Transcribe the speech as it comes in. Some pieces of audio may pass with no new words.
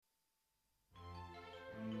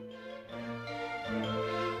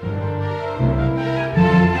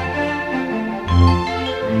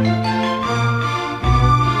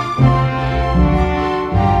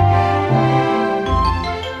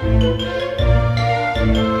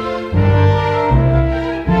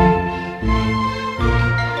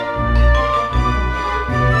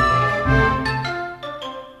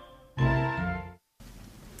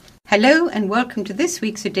Hello and welcome to this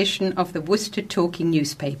week's edition of the Worcester Talking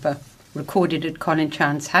Newspaper, recorded at Colin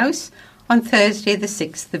Chance House on Thursday the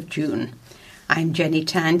 6th of June. I'm Jenny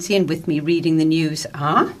Tansey and with me reading the news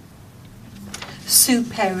are Sue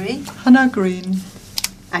Perry, Hannah Green,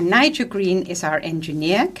 and Nigel Green is our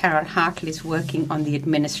engineer. Carol Hartle is working on the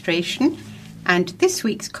administration, and this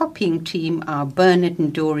week's copying team are Bernard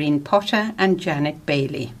and Doreen Potter and Janet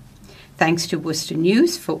Bailey. Thanks to Worcester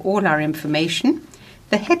News for all our information.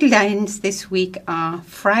 The headlines this week are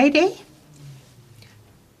Friday,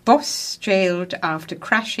 boss jailed after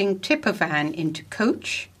crashing tipper van into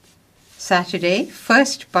coach. Saturday,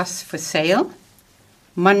 first bus for sale.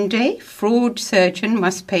 Monday, fraud surgeon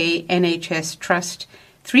must pay NHS Trust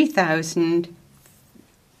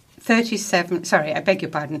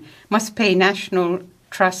must pay National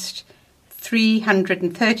Trust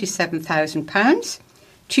 £337,000.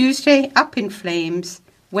 Tuesday, up in flames.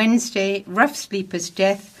 Wednesday, rough sleeper's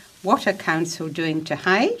death, what are council doing to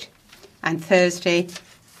hide? And Thursday,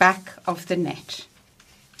 back of the net.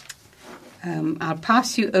 I'll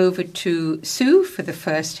pass you over to Sue for the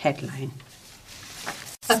first headline.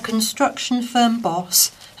 A construction firm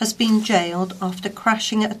boss has been jailed after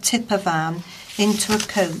crashing a tipper van into a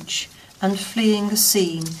coach and fleeing the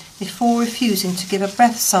scene before refusing to give a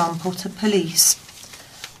breath sample to police.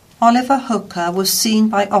 Oliver Hooker was seen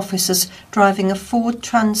by officers driving a Ford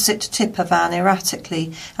Transit tipper van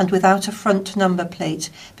erratically and without a front number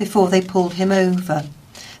plate before they pulled him over.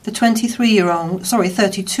 The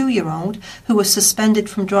 32-year-old, who was suspended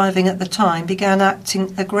from driving at the time, began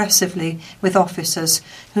acting aggressively with officers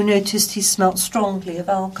who noticed he smelt strongly of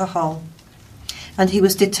alcohol, and he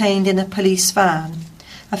was detained in a police van.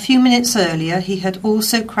 A few minutes earlier, he had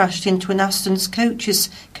also crashed into an Aston's coach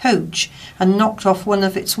and knocked off one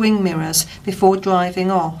of its wing mirrors before driving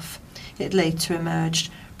off. It later emerged.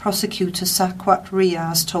 Prosecutor Sakwat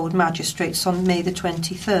Riaz told magistrates on May the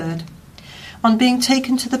 23rd. On being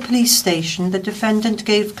taken to the police station, the defendant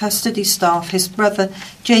gave custody staff his brother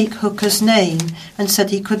Jake Hooker's name and said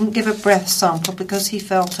he couldn't give a breath sample because he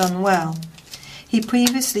felt unwell. He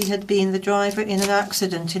previously had been the driver in an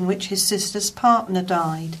accident in which his sister's partner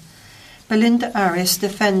died. Belinda Aris,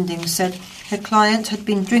 defending, said her client had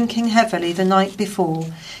been drinking heavily the night before.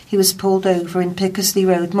 He was pulled over in Pickersleigh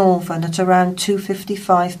Road, Malvern, at around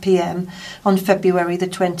 2:55 p.m. on February the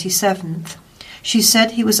 27th. She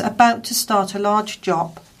said he was about to start a large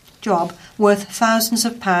job worth thousands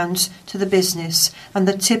of pounds to the business, and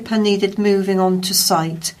the tipper needed moving on to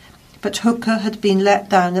site. But Hooker had been let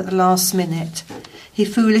down at the last minute. He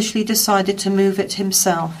foolishly decided to move it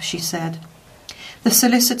himself, she said. The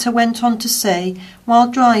solicitor went on to say, while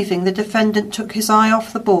driving, the defendant took his eye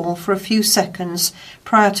off the ball for a few seconds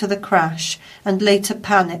prior to the crash and later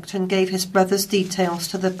panicked and gave his brother's details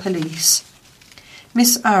to the police.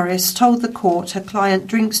 Miss Aris told the court her client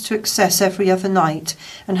drinks to excess every other night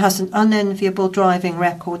and has an unenviable driving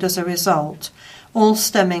record as a result, all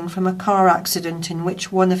stemming from a car accident in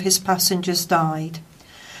which one of his passengers died.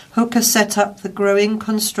 Hooker set up the growing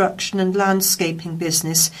construction and landscaping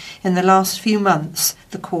business in the last few months,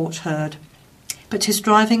 the court heard. But his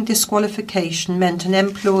driving disqualification meant an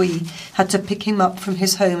employee had to pick him up from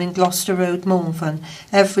his home in Gloucester Road, Malvern,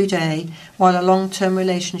 every day, while a long-term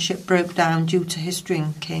relationship broke down due to his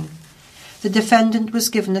drinking. The defendant was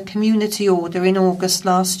given a community order in August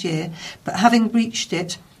last year, but having breached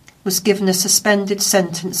it, was given a suspended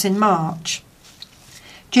sentence in March.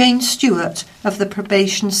 Jane Stewart of the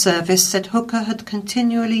probation service said Hooker had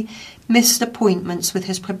continually missed appointments with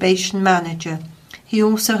his probation manager. He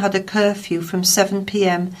also had a curfew from 7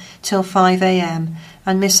 p.m. till 5 a.m.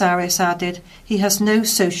 and Miss Aris added, he has no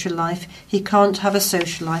social life, he can't have a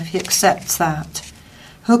social life, he accepts that.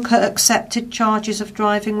 Hooker accepted charges of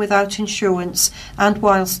driving without insurance and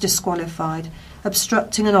whilst disqualified,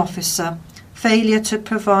 obstructing an officer, failure to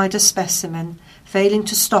provide a specimen, failing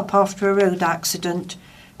to stop after a road accident,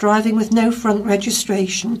 driving with no front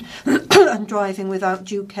registration and driving without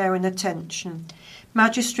due care and attention.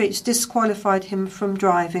 Magistrates disqualified him from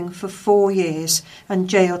driving for 4 years and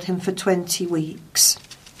jailed him for 20 weeks.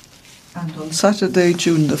 And on Saturday,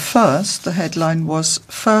 June the 1st, the headline was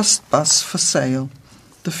First Bus for Sale.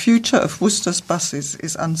 The future of Worcester's buses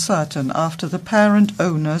is uncertain after the parent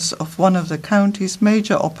owners of one of the county's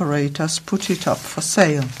major operators put it up for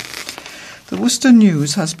sale. The Worcester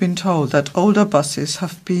News has been told that older buses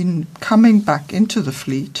have been coming back into the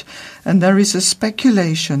fleet, and there is a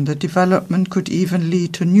speculation the development could even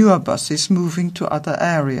lead to newer buses moving to other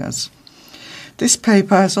areas. This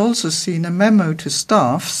paper has also seen a memo to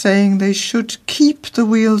staff saying they should keep the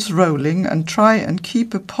wheels rolling and try and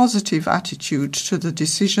keep a positive attitude to the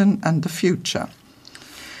decision and the future.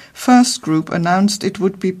 First Group announced it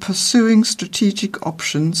would be pursuing strategic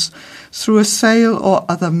options through a sale or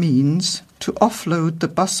other means to offload the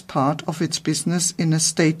bus part of its business in a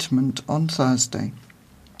statement on Thursday.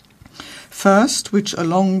 First, which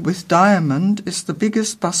along with Diamond is the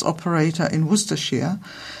biggest bus operator in Worcestershire,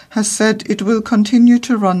 has said it will continue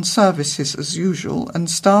to run services as usual and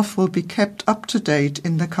staff will be kept up to date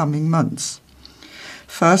in the coming months.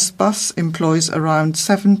 First Bus employs around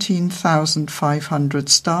 17,500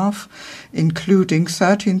 staff, including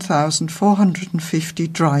 13,450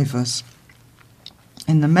 drivers.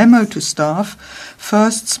 In the memo to staff,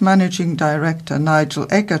 First's Managing Director Nigel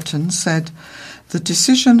Egerton said, "The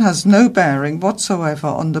decision has no bearing whatsoever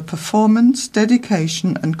on the performance,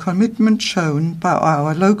 dedication and commitment shown by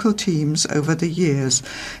our local teams over the years.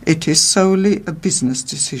 It is solely a business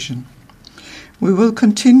decision. We will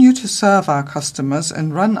continue to serve our customers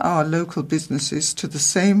and run our local businesses to the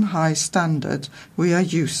same high standard we are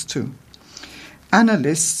used to."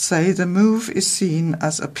 Analysts say the move is seen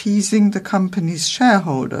as appeasing the company's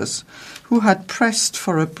shareholders, who had pressed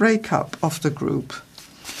for a breakup of the group.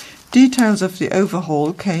 Details of the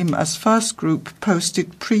overhaul came as First Group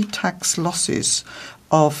posted pre-tax losses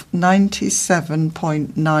of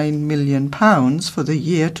 £97.9 million for the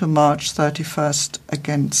year to March 31st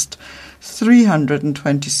against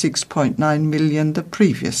 £326.9 million the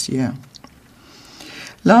previous year.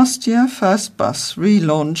 Last year, First Bus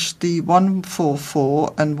relaunched the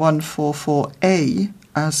 144 and 144A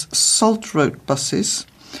as Salt Road buses,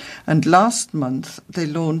 and last month they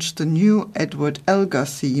launched the new Edward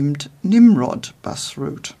Elgar-themed Nimrod bus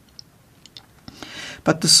route.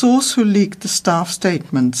 But the source who leaked the staff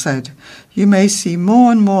statement said, "You may see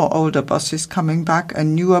more and more older buses coming back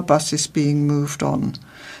and newer buses being moved on.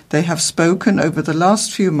 They have spoken over the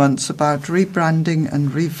last few months about rebranding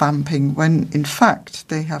and revamping when, in fact,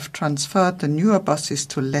 they have transferred the newer buses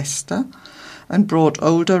to Leicester and brought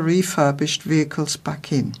older refurbished vehicles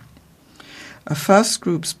back in." A First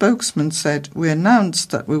Group spokesman said, "We announced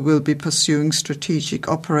that we will be pursuing strategic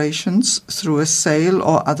operations through a sale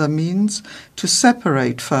or other means to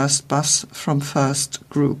separate First Bus from First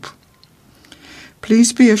Group.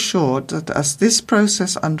 Please be assured that as this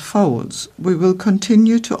process unfolds, we will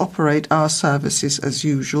continue to operate our services as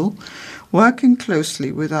usual, working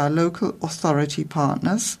closely with our local authority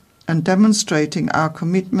partners and demonstrating our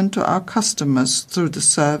commitment to our customers through the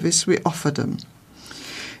service we offer them.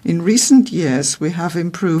 In recent years, we have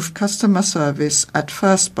improved customer service at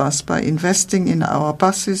First Bus by investing in our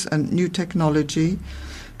buses and new technology,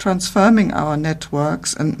 transforming our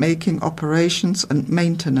networks and making operations and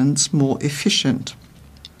maintenance more efficient.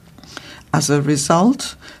 As a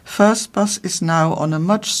result, First Bus is now on a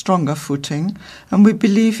much stronger footing, and we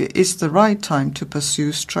believe it is the right time to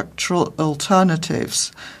pursue structural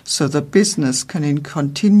alternatives so the business can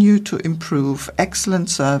continue to improve excellent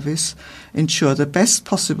service, ensure the best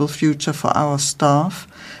possible future for our staff,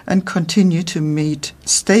 and continue to meet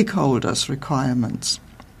stakeholders' requirements.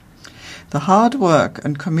 The hard work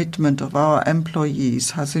and commitment of our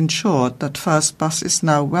employees has ensured that First Bus is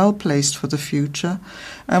now well placed for the future,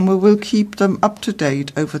 and we will keep them up to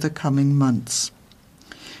date over the coming months.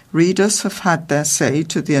 Readers have had their say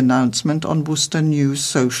to the announcement on Worcester News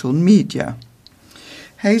social media.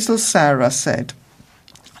 Hazel Sarah said,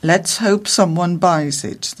 "Let's hope someone buys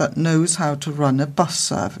it that knows how to run a bus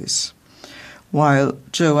service." While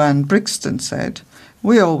Joanne Brixton said,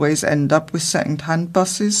 "We always end up with second-hand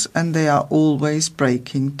buses and they are always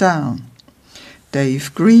breaking down."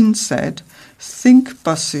 Dave Green said, "Think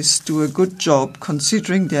buses do a good job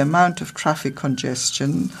considering the amount of traffic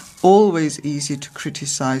congestion, always easy to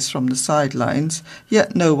criticise from the sidelines,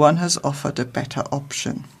 yet no one has offered a better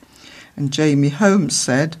option." And Jamie Holmes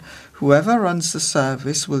said, "Whoever runs the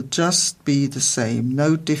service will just be the same,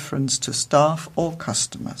 no difference to staff or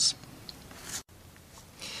customers."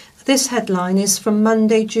 This headline is from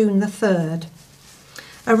Monday, June the 3rd.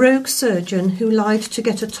 A rogue surgeon who lied to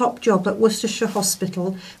get a top job at Worcestershire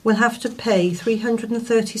Hospital will have to pay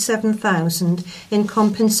 £337,000 in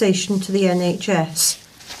compensation to the NHS.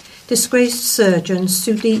 Disgraced surgeon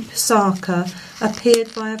Sudeep Sarkar appeared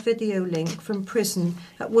via video link from prison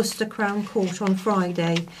at Worcester Crown Court on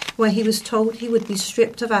Friday, where he was told he would be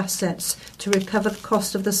stripped of assets to recover the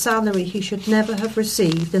cost of the salary he should never have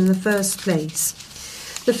received in the first place.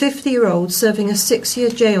 The 50-year-old, serving a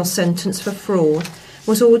 6-year jail sentence for fraud,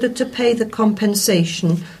 was ordered to pay the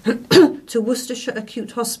compensation to Worcestershire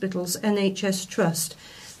Acute Hospitals NHS Trust,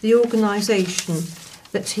 the organisation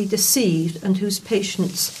that he deceived and whose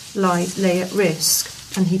patients lay at risk,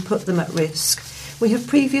 and he put them at risk, We have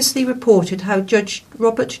previously reported how Judge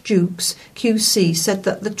Robert Jukes, QC, said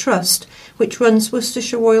that the Trust, which runs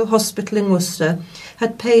Worcestershire Royal Hospital in Worcester,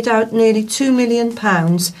 had paid out nearly £2 million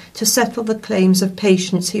to settle the claims of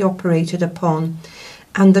patients he operated upon,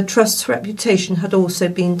 and the Trust's reputation had also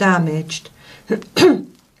been damaged. At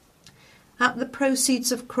the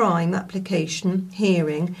proceeds of crime application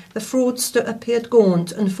hearing, the fraudster appeared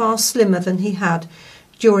gaunt and far slimmer than he had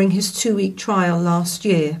during his 2-week trial last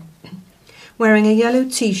year. Wearing a yellow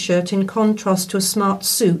T-shirt in contrast to a smart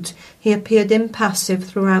suit, he appeared impassive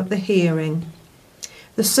throughout the hearing.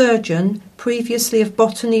 The surgeon, previously of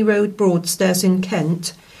Botany Road, Broadstairs in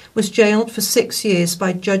Kent, was jailed for 6 years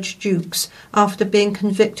by Judge Jukes after being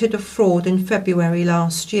convicted of fraud in February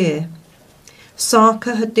last year.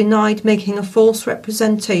 Sarker had denied making a false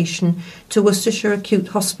representation to Worcestershire Acute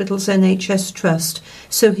Hospitals NHS Trust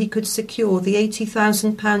so he could secure the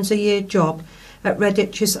 £80,000 a year job at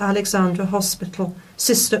Redditch's Alexandra Hospital,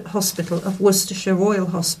 sister hospital of Worcestershire Royal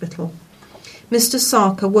Hospital. Mr.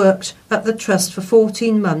 Sarker worked at the Trust for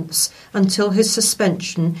 14 months until his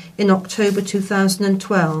suspension in October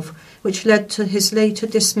 2012, which led to his later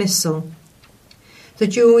dismissal. The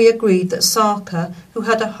jury agreed that Sarker, who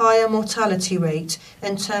had a higher mortality rate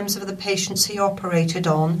in terms of the patients he operated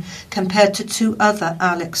on compared to 2 other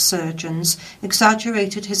Alex surgeons,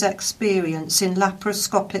 exaggerated his experience in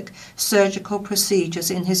laparoscopic surgical procedures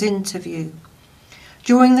in his interview.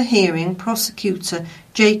 During the hearing, prosecutor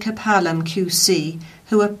Jacob Hallam QC,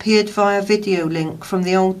 who appeared via video link from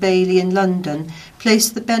the Old Bailey in London,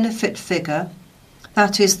 placed the benefit figure,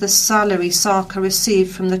 that is the salary Sarker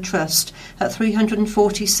received from the Trust, at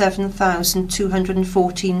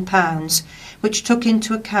 £347,214, which took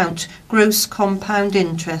into account gross compound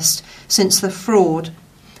interest. Since the fraud,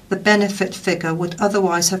 the benefit figure would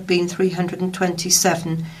otherwise have been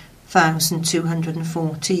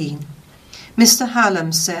 £327,214. Mr.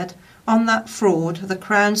 Hallam said, "On that fraud, the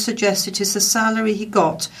Crown suggests it is the salary he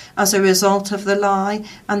got as a result of the lie,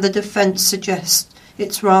 and the defence suggests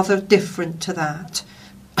it's rather different to that."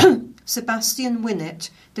 Sebastian Winnett,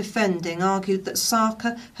 defending, argued that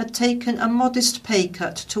Sarker had taken a modest pay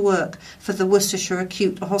cut to work for the Worcestershire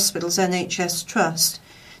Acute Hospitals NHS Trust.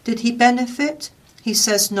 Did he benefit? He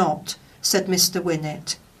says not, said Mr.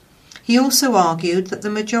 Winnett. He also argued that the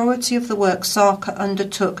majority of the work Sarker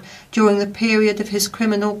undertook during the period of his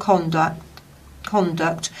criminal conduct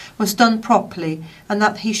was done properly, and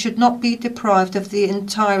that he should not be deprived of the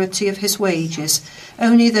entirety of his wages,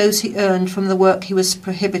 only those he earned from the work he was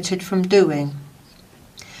prohibited from doing.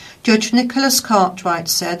 Judge Nicholas Cartwright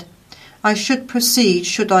said, "I should proceed,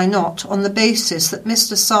 should I not, on the basis that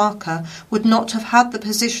Mr. Sarker would not have had the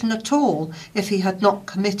position at all if he had not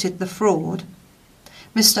committed the fraud."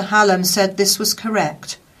 Mr. Hallam said this was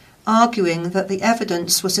correct, arguing that the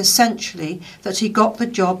evidence was essentially that he got the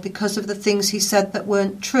job because of the things he said that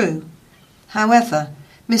weren't true. However,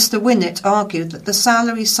 Mr. Winnett argued that the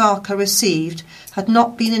salary Sarker received had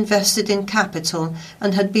not been invested in capital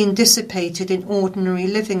and had been dissipated in ordinary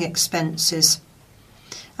living expenses.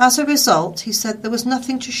 As a result, he said there was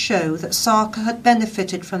nothing to show that Sarker had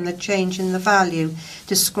benefited from the change in the value,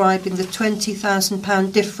 describing the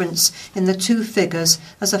 £20,000 difference in the 2 figures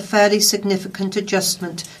as a fairly significant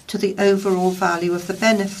adjustment to the overall value of the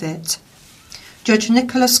benefit. Judge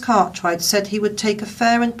Nicholas Cartwright said he would take a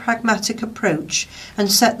fair and pragmatic approach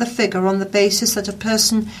and set the figure on the basis that a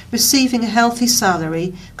person receiving a healthy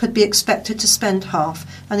salary could be expected to spend half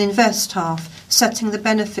and invest half, setting the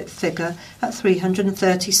benefit figure at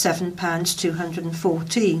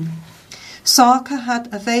 £337,214. Sarker had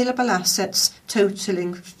available assets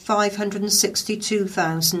totalling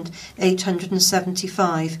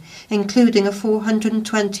 £562,875, including a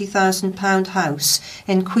 £420,000 house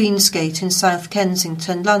in Queensgate in South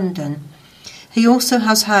Kensington, London. He also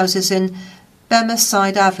has houses in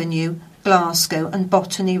Bemerside Avenue, Glasgow, and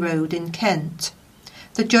Botany Road in Kent.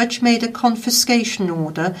 The judge made a confiscation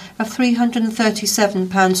order of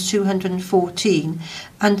 £337,214,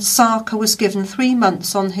 and Sarker was given 3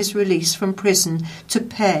 months on his release from prison to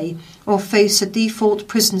pay or face a default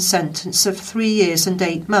prison sentence of 3 years and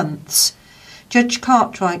 8 months. Judge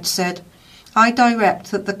Cartwright said, "I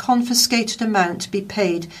direct that the confiscated amount be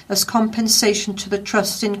paid as compensation to the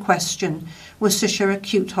trust in question, Worcestershire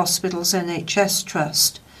Acute Hospitals NHS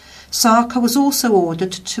Trust." Sarker was also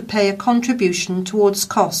ordered to pay a contribution towards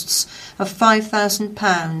costs of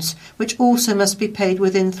 £5,000, which also must be paid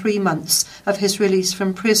within 3 months of his release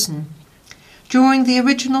from prison. During the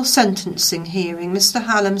original sentencing hearing, Mr.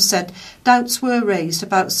 Hallam said doubts were raised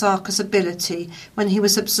about Sarker's ability when he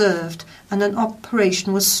was observed, and an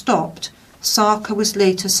operation was stopped. Sarker was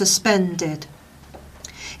later suspended.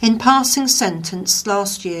 In passing sentence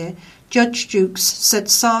last year, Judge Jukes said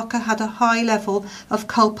Sarker had a high level of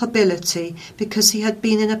culpability because he had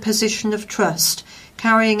been in a position of trust,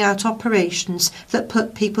 carrying out operations that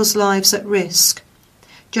put people's lives at risk.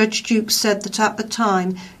 Judge Jukes said that at the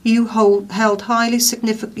time you told highly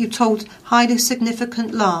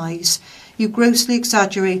significant lies. You grossly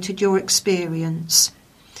exaggerated your experience.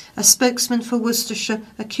 A spokesman for Worcestershire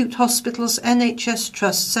Acute Hospitals NHS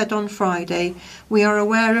Trust said on Friday, "We are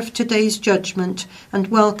aware of today's judgment and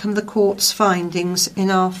welcome the court's findings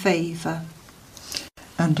in our favour."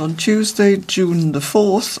 And on Tuesday, June the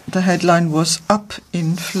 4th, the headline was "Up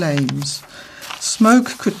in Flames."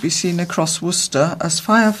 Smoke could be seen across Worcester as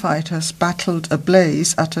firefighters battled a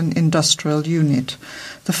blaze at an industrial unit.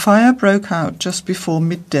 The fire broke out just before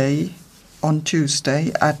midday on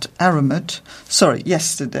Tuesday at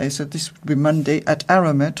yesterday, so this would be Monday, at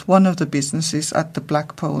Aramet, one of the businesses at the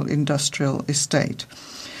Blackpool Industrial Estate.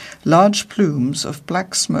 Large plumes of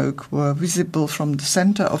black smoke were visible from the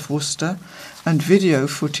centre of Worcester, and video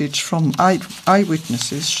footage from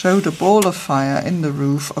eyewitnesses showed a ball of fire in the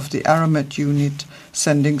roof of the Aramet unit,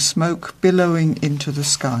 sending smoke billowing into the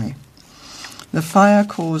sky. The fire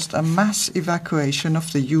caused a mass evacuation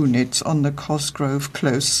of the units on the Cosgrove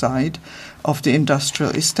Close side of the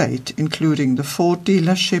industrial estate, including the Ford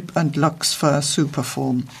dealership and Luxfer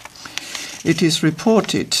Superform. It is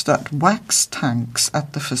reported that wax tanks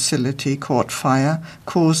at the facility caught fire,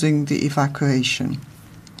 causing the evacuation.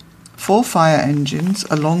 4 fire engines,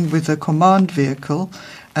 along with a command vehicle,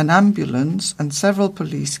 an ambulance and several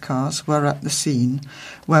police cars were at the scene,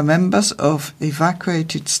 where members of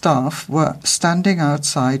evacuated staff were standing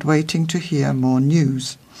outside waiting to hear more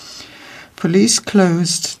news. Police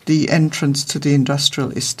closed the entrance to the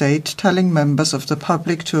industrial estate, telling members of the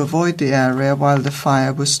public to avoid the area while the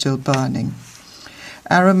fire was still burning.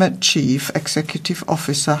 Aramet Chief Executive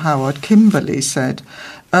Officer Howard Kimberley said,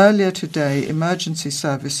 "Earlier today, emergency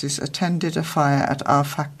services attended a fire at our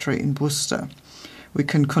factory in Worcester. We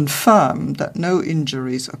can confirm that no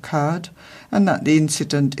injuries occurred and that the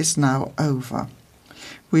incident is now over.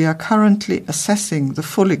 We are currently assessing the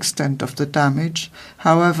full extent of the damage.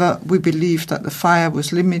 However, we believe that the fire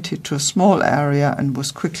was limited to a small area and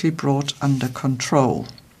was quickly brought under control.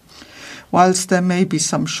 Whilst there may be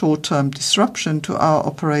some short-term disruption to our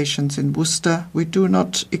operations in Worcester, we do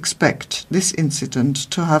not expect this incident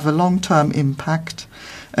to have a long-term impact,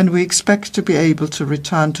 and we expect to be able to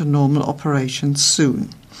return to normal operations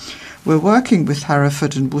soon. We're working with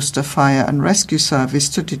Hereford and Worcester Fire and Rescue Service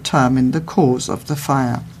to determine the cause of the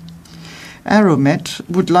fire." Aramet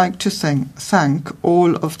would like to thank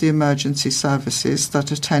all of the emergency services that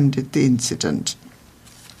attended the incident.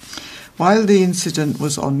 While the incident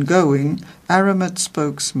was ongoing, Aramet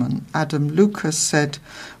spokesman Adam Lucas said,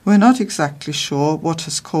 "We're not exactly sure what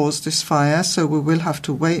has caused this fire, so we will have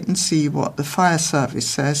to wait and see what the fire service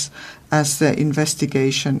says as their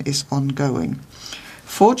investigation is ongoing.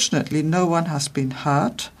 Fortunately, no one has been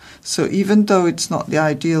hurt, so even though it's not the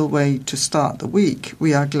ideal way to start the week,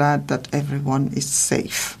 we are glad that everyone is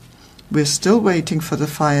safe. We're still waiting for the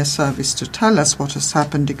fire service to tell us what has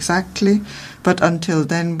happened exactly, but until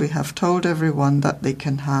then we have told everyone that they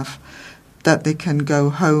can go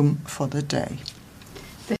home for the day."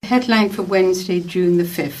 The headline for Wednesday, June the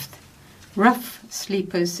 5th. Rough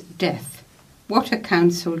Sleeper's Death. What are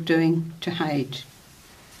council doing to hide?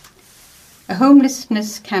 A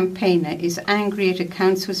homelessness campaigner is angry at a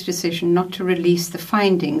council's decision not to release the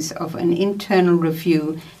findings of an internal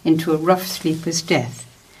review into a rough sleeper's death.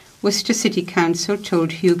 Worcester City Council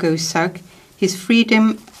told Hugo Sugg his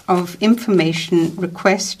Freedom of Information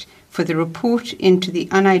request for the report into the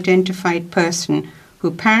unidentified person who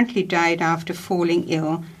apparently died after falling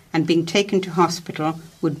ill and being taken to hospital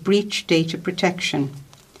would breach data protection.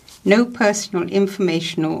 No personal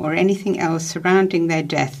information or anything else surrounding their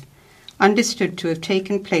death, understood to have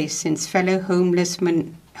taken place since fellow homeless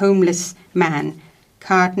man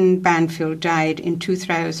Carden Banfield died in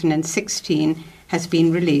 2016, has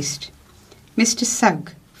been released. Mr.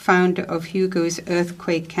 Sugg, founder of Hugo's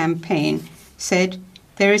Earthquake Campaign, said,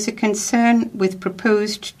 "There is a concern with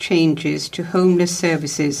proposed changes to homeless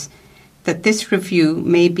services that this review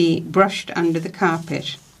may be brushed under the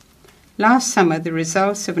carpet." Last summer, the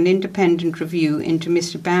results of an independent review into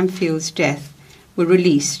Mr. Banfield's death were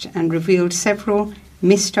released and revealed several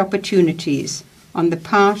missed opportunities on the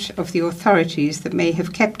part of the authorities that may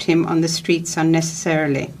have kept him on the streets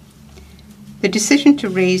unnecessarily. The decision to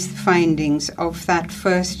raise the findings of that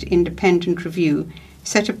first independent review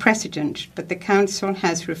set a precedent, but the council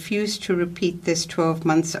has refused to repeat this 12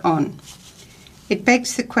 months on. It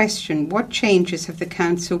begs the question, what changes have the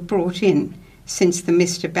council brought in since the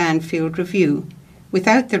Mr. Banfield review.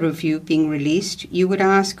 Without the review being released, you would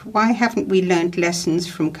ask, why haven't we learnt lessons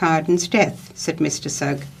from Carden's death, said Mr.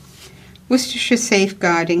 Sugg. Worcestershire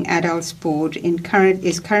Safeguarding Adults Board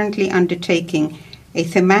is currently undertaking a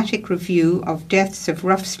thematic review of deaths of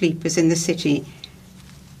rough sleepers in the city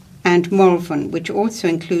and Malvern, which also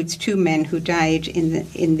includes 2 men who died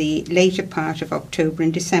in the later part of October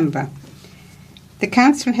and December. The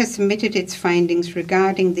Council has submitted its findings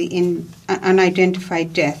regarding the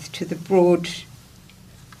unidentified death to the board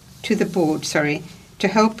to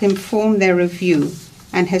help inform their review,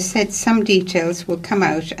 and has said some details will come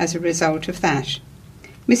out as a result of that.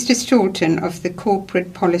 Mr. Staunton of the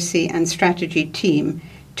Corporate Policy and Strategy team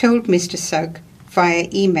told Mr. Sugg via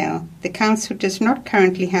email the Council does not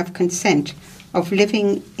currently have consent of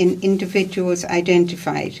living in individuals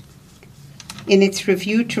identified in its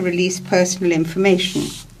review to release personal information,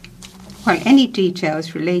 while any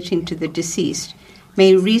details relating to the deceased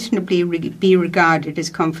may reasonably be regarded as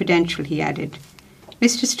confidential, he added.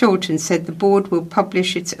 Mr. Staunton said the board will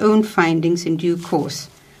publish its own findings in due course,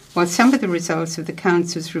 while some of the results of the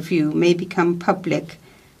Council's review may become publicly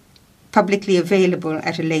available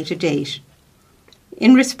at a later date.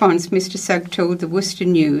 In response, Mr. Sugg told the Worcester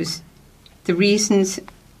News the reasons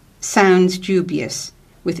sounds dubious,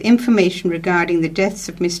 with information regarding the deaths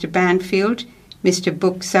of Mr. Banfield, Mr.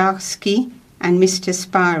 Buczarski and Mr.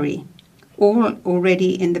 Spari, all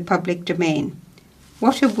already in the public domain.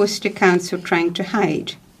 What are Worcester Council trying to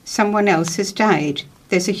hide? Someone else has died.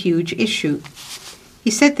 There's a huge issue. He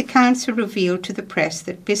said the Council revealed to the press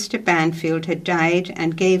that Mr. Banfield had died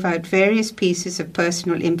and gave out various pieces of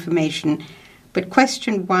personal information, but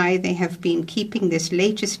questioned why they have been keeping this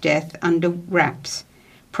latest death under wraps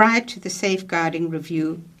prior to the safeguarding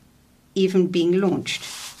review even being launched.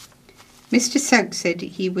 Mr. Sugg said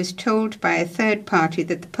he was told by a third party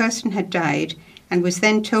that the person had died and was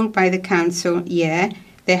then told by the Council,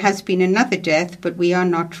 there has been another death, but we are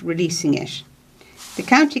not releasing it. The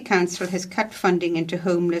County Council has cut funding into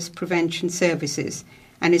homeless prevention services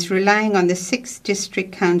and is relying on the 6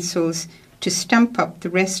 district councils to stump up the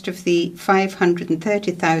rest of the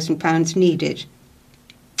 £530,000 needed.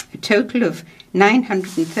 A total of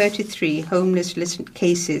 933 homeless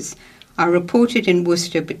cases are reported in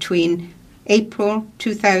Worcester between April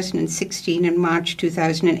 2016 and March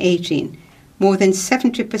 2018. More than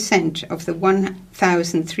 70% of the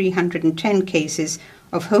 1,310 cases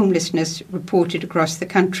of homelessness reported across the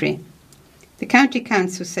country. The County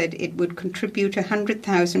Council said it would contribute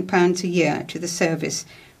 £100,000 a year to the service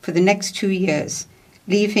for the next 2 years,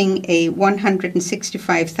 leaving a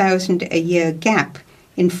 £165,000 a year gap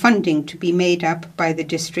in funding to be made up by the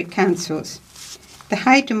district councils. The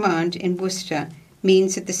high demand in Worcester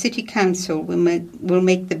means that the City Council will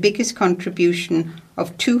make the biggest contribution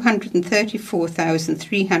of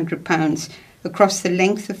 £234,300 across the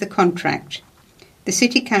length of the contract. The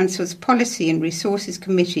City Council's Policy and Resources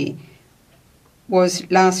Committee was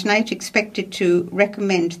last night expected to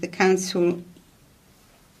recommend the Council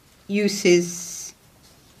uses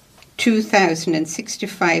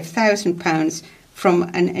 £2,065,000 from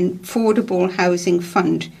an affordable housing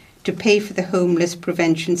fund to pay for the homeless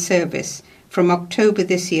prevention service from October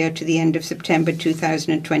this year to the end of September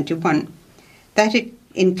 2021. That it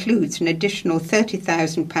includes an additional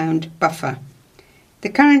 £30,000 buffer. The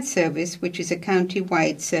current service, which is a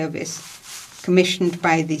county-wide service commissioned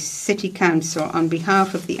by the City Council on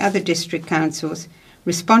behalf of the other district councils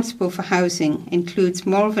responsible for housing, includes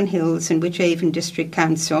Malvern Hills and Wychavon District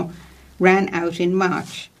Council, ran out in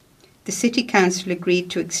March. The City Council agreed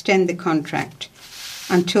to extend the contract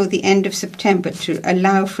until the end of September to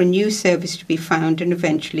allow for a new service to be found and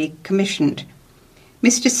eventually commissioned.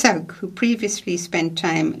 Mr. Sugg, who previously spent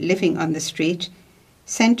time living on the street,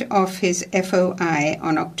 sent off his FOI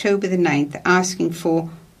on October the 9th asking for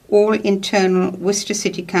all internal Worcester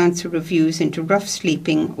City Council reviews into rough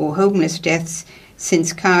sleeping or homeless deaths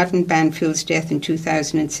since Carden Banfield's death in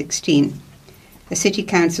 2016. A City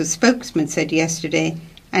Council spokesman said yesterday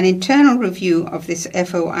an internal review of this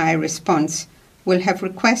FOI response has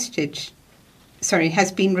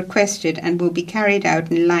been requested and will be carried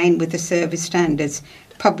out in line with the service standards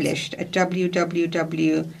published at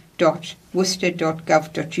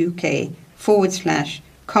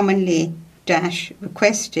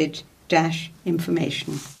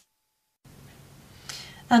www.worcester.gov.uk/commonly-requested-information.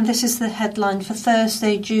 And this is the headline for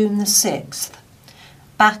Thursday, June the 6th.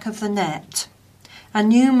 Back of the net. A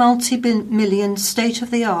new multi-million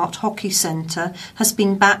state-of-the-art hockey centre has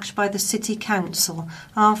been backed by the City Council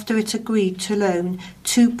after it agreed to loan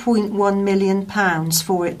 £2.1 million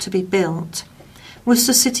for it to be built.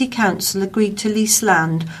 Worcester City Council agreed to lease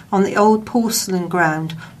land on the old porcelain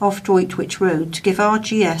ground off Droitwich Road to give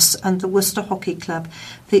RGS and the Worcester Hockey Club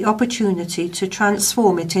the opportunity to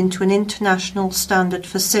transform it into an international standard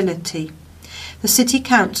facility. The City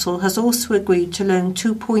Council has also agreed to loan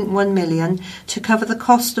 £2.1 million to cover the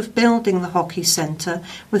cost of building the hockey centre,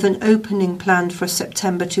 with an opening planned for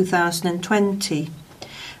September 2020.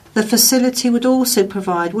 The facility would also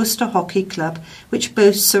provide Worcester Hockey Club, which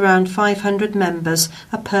boasts around 500 members,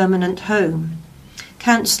 a permanent home.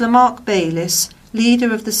 Councillor Mark Bayliss,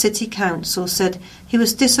 leader of the City Council, said he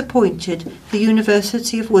was disappointed the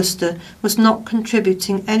University of Worcester was not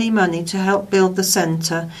contributing any money to help build the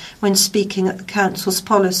centre when speaking at the Council's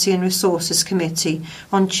Policy and Resources Committee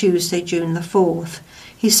on Tuesday, June the 4th.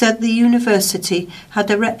 He said the university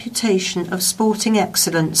had a reputation of sporting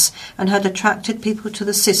excellence and had attracted people to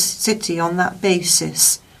the city on that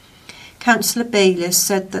basis. Councillor Bayliss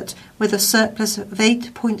said that with a surplus of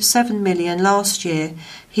 £8.7 million last year,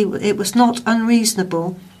 it was not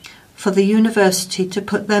unreasonable for the university to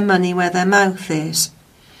put their money where their mouth is.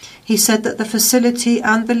 He said that the facility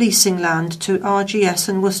and the leasing land to RGS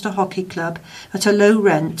and Worcester Hockey Club at a low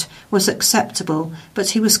rent was acceptable,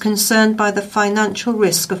 but he was concerned by the financial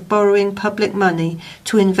risk of borrowing public money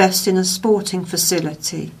to invest in a sporting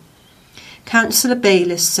facility. Councillor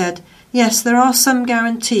Bayliss said, "Yes, there are some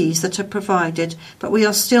guarantees that are provided, but we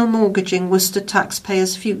are still mortgaging Worcester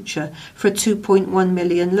taxpayers' future for a £2.1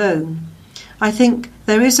 million loan. I think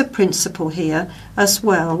there is a principle here as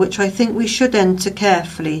well, which I think we should enter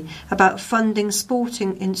carefully, about funding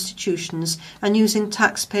sporting institutions and using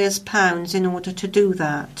taxpayers' pounds in order to do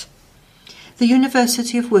that." The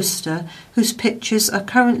University of Worcester, whose pitches are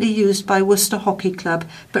currently used by Worcester Hockey Club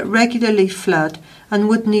but regularly flood and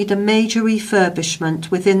would need a major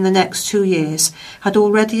refurbishment within the next 2 years, had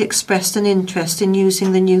already expressed an interest in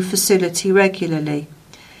using the new facility regularly.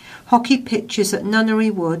 Hockey pitches at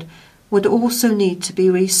Nunnery Wood would also need to be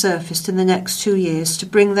resurfaced in the next 2 years to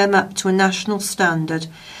bring them up to a national standard,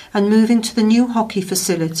 and moving to the new hockey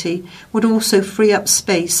facility would also free up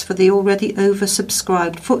space for the already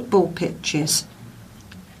oversubscribed football pitches.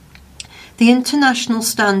 The international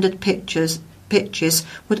standard pitches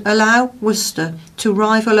would allow Worcester to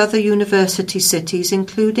rival other university cities,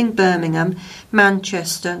 including Birmingham,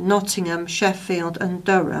 Manchester, Nottingham, Sheffield and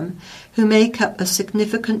Durham, who make up a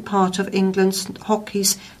significant part of England's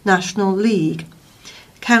hockey's National League.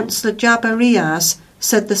 Councillor Jabba Riaz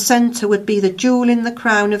said the centre would be the jewel in the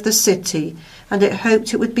crown of the city, and it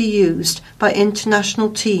hoped it would be used by international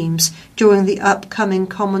teams during the upcoming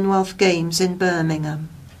Commonwealth Games in Birmingham.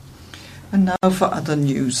 And now for other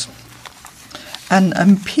news. An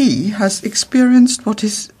MP has experienced what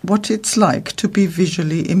it's like to be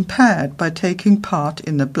visually impaired by taking part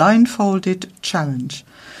in the blindfolded challenge.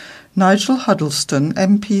 Nigel Huddleston,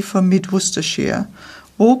 MP for Mid Worcestershire,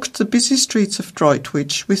 walked the busy streets of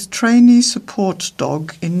Droitwich with trainee support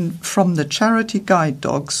dog from the charity Guide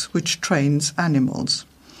Dogs, which trains animals.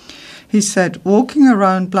 He said, "Walking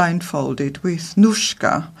around blindfolded with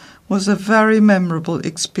Nushka was a very memorable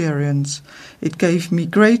experience. It gave me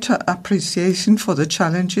greater appreciation for the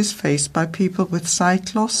challenges faced by people with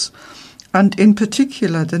sight loss, and in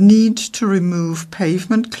particular the need to remove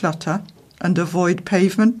pavement clutter and avoid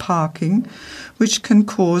pavement parking, which can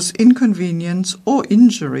cause inconvenience or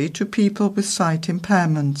injury to people with sight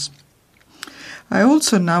impairments. I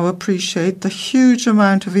also now appreciate the huge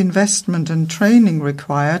amount of investment and training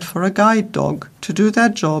required for a guide dog to do their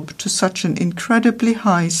job to such an incredibly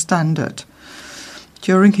high standard."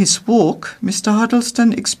 During his walk, Mr.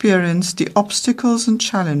 Huddleston experienced the obstacles and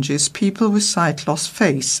challenges people with sight loss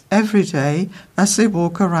face every day as they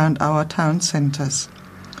walk around our town centres.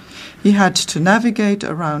 He had to navigate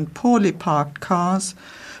around poorly parked cars,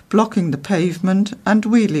 blocking the pavement, and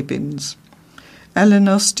wheelie bins.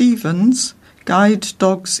 Eleanor Stevens, Guide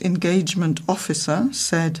Dogs Engagement Officer,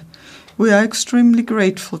 said, "We are extremely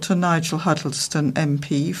grateful to Nigel Huddleston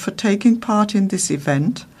MP for taking part in this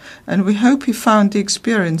event, and we hope he found the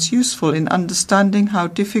experience useful in understanding how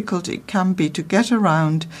difficult it can be to get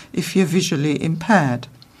around if you're visually impaired.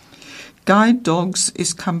 Guide Dogs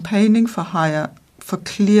is campaigning for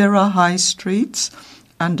clearer high streets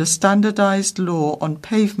and a standardised law on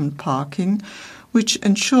pavement parking, which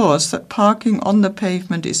ensures that parking on the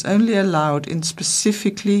pavement is only allowed in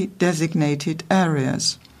specifically designated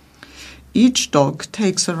areas. Each dog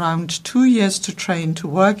takes around 2 years to train to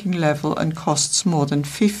working level and costs more than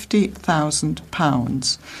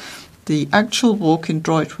 £50,000. The actual walk in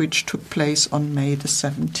Droitwich took place on May the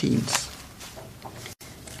 17th.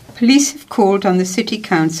 Police have called on the City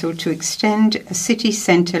Council to extend a city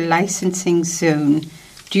centre licensing zone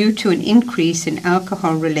due to an increase in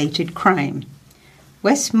alcohol-related crime.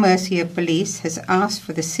 West Mercia Police has asked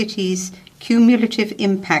for the city's Cumulative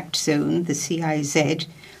Impact Zone, the CIZ,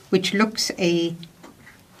 which looks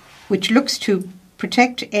to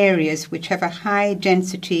protect areas which have a high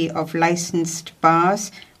density of licensed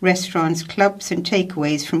bars, restaurants, clubs and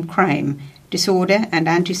takeaways from crime, disorder and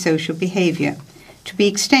antisocial behaviour, to be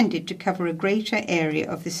extended to cover a greater area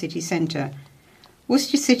of the city centre.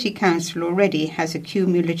 Worcester City Council already has a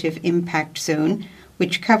cumulative impact zone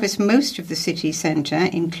which covers most of the city centre,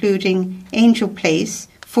 including Angel Place,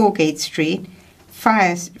 Foregate Street,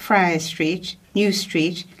 Friar Street, New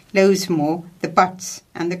Street, Lowesmoor, the Butts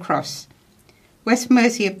and the Cross. West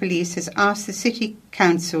Mercia Police has asked the City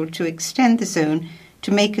Council to extend the zone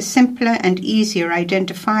to make a simpler and easier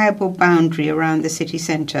identifiable boundary around the city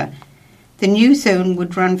centre. The new zone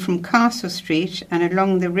would run from Castle Street and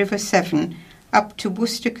along the River Severn up to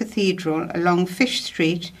Worcester Cathedral along Fish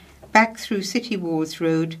Street, back through City Walls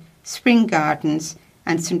Road, Spring Gardens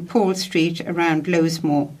and St Paul Street around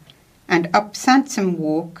Lowesmoor, and up Sansom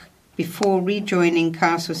Walk before rejoining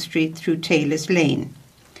Castle Street through Taylor's Lane.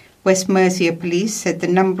 West Mercia Police said the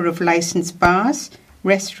number of licensed bars,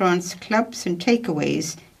 restaurants, clubs and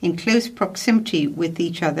takeaways in close proximity with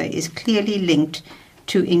each other is clearly linked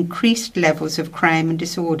to increased levels of crime and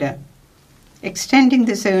disorder. Extending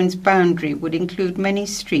the zone's boundary would include many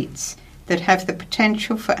streets that have the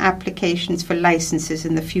potential for applications for licenses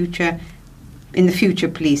in the future,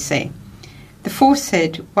 police say. The force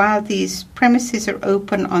said, while these premises are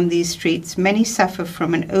open on these streets, many suffer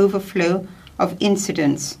from an overflow of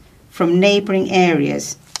incidents from neighbouring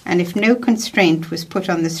areas, and if no constraint was put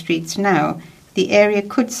on the streets now, the area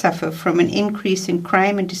could suffer from an increase in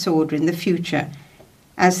crime and disorder in the future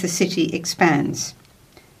as the city expands.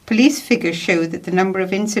 Police figures show that the number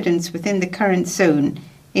of incidents within the current zone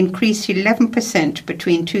increased 11%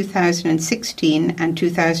 between 2016 and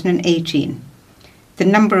 2018. The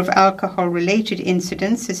number of alcohol-related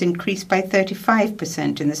incidents has increased by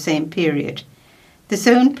 35% in the same period. The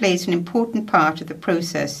zone plays an important part of the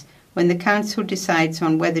process when the council decides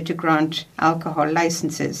on whether to grant alcohol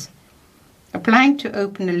licenses. Applying to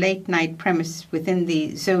open a late-night premise within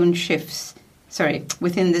the zone shifts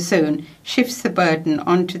the burden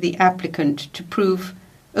onto the applicant to prove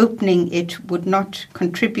opening it would not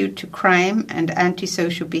contribute to crime and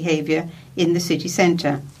antisocial behaviour in the city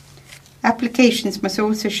centre. Applications must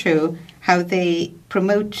also show how they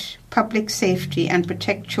promote public safety and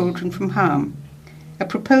protect children from harm. A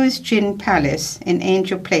proposed gin palace in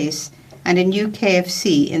Angel Place and a new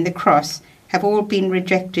KFC in the Cross have all been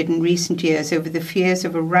rejected in recent years over the fears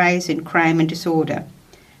of a rise in crime and disorder.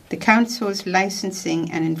 The Council's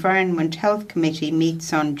Licensing and Environment Health Committee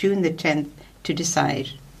meets on June the 10th to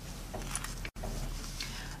decide.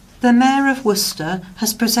 The Mayor of Worcester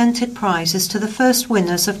has presented prizes to the first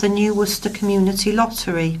winners of the new Worcester Community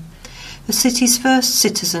Lottery. The city's first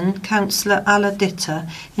citizen, Councillor Alla Ditter,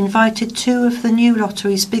 invited two of the new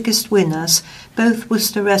lottery's biggest winners, both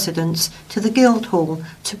Worcester residents, to the Guildhall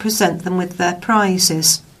to present them with their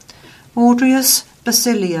prizes. Audrius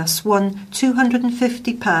Basilius won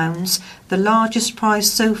 £250, the largest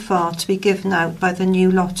prize so far to be given out by the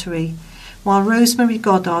new lottery, while Rosemary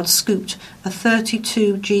Goddard scooped a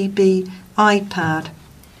 32GB iPad,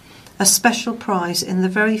 a special prize in the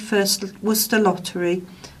very first Worcester Lottery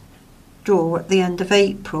draw at the end of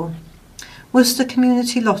April. Worcester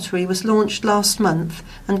Community Lottery was launched last month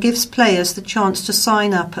and gives players the chance to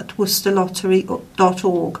sign up at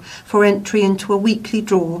worcesterlottery.org for entry into a weekly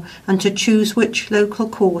draw and to choose which local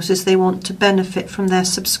causes they want to benefit from their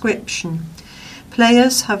subscription.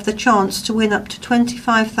 Players have the chance to win up to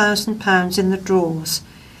 £25,000 in the draws.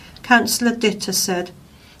 Councillor Ditter said,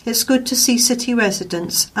 "It's good to see city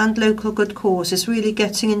residents and local good causes really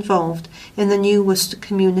getting involved in the new Worcester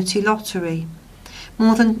Community Lottery.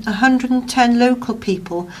 More than 110 local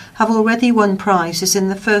people have already won prizes in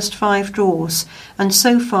the first 5 draws, and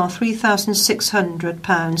so far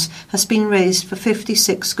 £3,600 has been raised for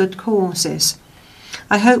 56 good causes.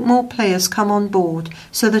 I hope more players come on board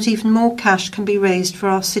so that even more cash can be raised for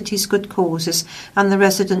our city's good causes and the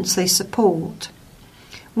residents they support."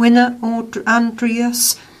 Winner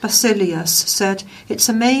Andreas Basilius said, "It's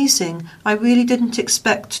amazing. I really didn't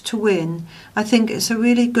expect to win. I think it's a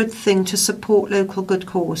really good thing to support local good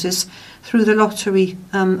causes through the lottery,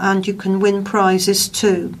 and you can win prizes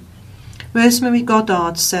too." Rosemary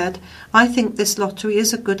Goddard said, "I think this lottery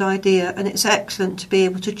is a good idea and it's excellent to be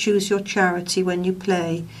able to choose your charity when you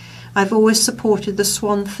play. I've always supported the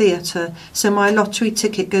Swan Theatre, so my lottery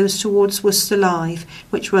ticket goes towards Worcester Live,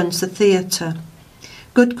 which runs the theatre."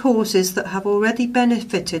 Good causes that have already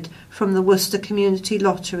benefited from the Worcester Community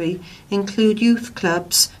Lottery include youth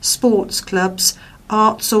clubs, sports clubs,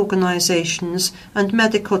 arts organisations and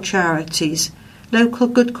medical charities. Local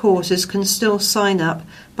good causes can still sign up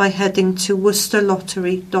by heading to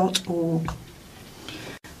worcesterlottery.org.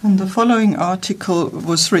 And the following article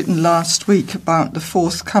was written last week about the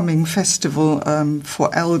forthcoming festival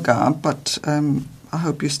for Elgar, but I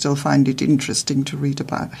hope you still find it interesting to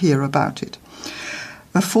hear about it.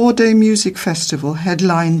 A 4-day music festival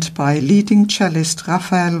headlined by leading cellist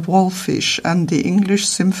Raphael Wallfisch and the English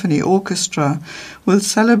Symphony Orchestra will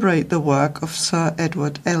celebrate the work of Sir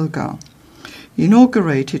Edward Elgar.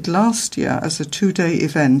 Inaugurated last year as a 2-day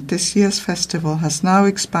event, this year's festival has now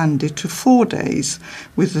expanded to 4 days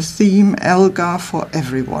with the theme Elgar for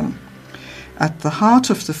Everyone. At the heart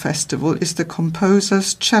of the festival is the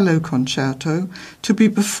composer's cello concerto to be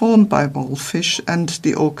performed by Wallfisch and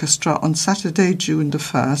the orchestra on Saturday, June the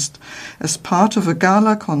 1st, as part of a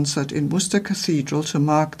gala concert in Worcester Cathedral to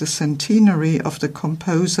mark the centenary of the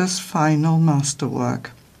composer's final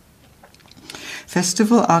masterwork.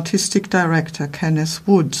 Festival Artistic Director Kenneth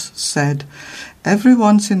Woods said, "Every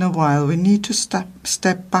once in a while we need to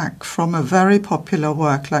step back from a very popular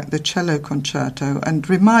work like the cello concerto and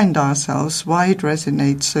remind ourselves why it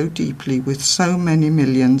resonates so deeply with so many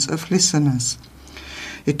millions of listeners.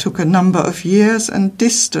 It took a number of years and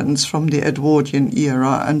distance from the Edwardian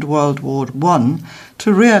era and World War I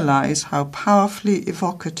to realize how powerfully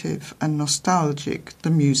evocative and nostalgic the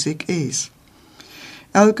music is.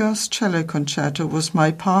 Elgar's cello concerto was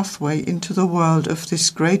my pathway into the world of this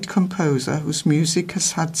great composer whose music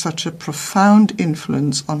has had such a profound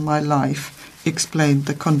influence on my life," explained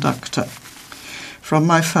the conductor. "From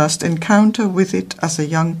my first encounter with it as a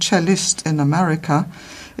young cellist in America,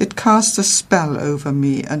 it cast a spell over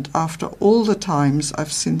me, and after all the times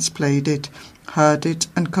I've since played it, heard it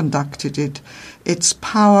and conducted it, its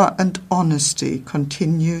power and honesty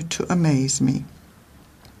continue to amaze me."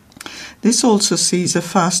 This also sees a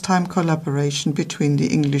first-time collaboration between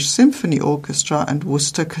the English Symphony Orchestra and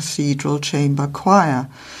Worcester Cathedral Chamber Choir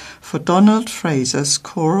for Donald Fraser's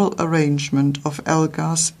choral arrangement of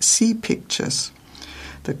Elgar's Sea Pictures.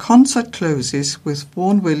 The concert closes with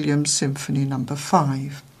Vaughan Williams Symphony No.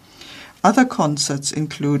 5. Other concerts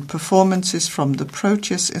include performances from the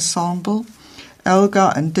Proteus Ensemble,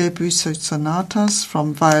 Elgar and Debussy sonatas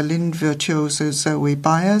from violin virtuoso Zoe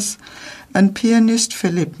Byers, and pianist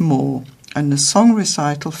Philip Moore, and a song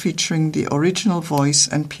recital featuring the original voice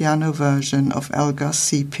and piano version of Elgar's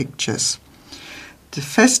Sea Pictures. The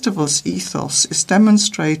festival's ethos is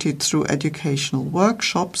demonstrated through educational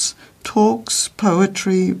workshops, talks,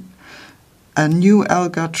 poetry, a new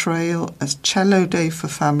Elgar Trail, a cello day for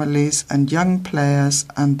families and young players,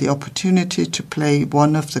 and the opportunity to play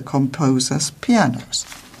one of the composer's pianos.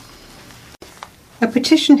 A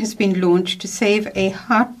petition has been launched to save a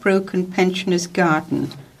heartbroken pensioner's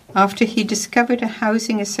garden after he discovered a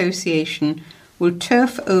housing association will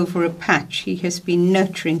turf over a patch he has been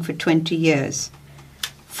nurturing for 20 years.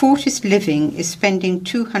 Fortis Living is spending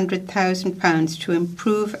 £200,000 to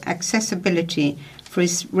improve accessibility for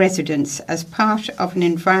his residents as part of an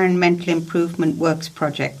environmental improvement works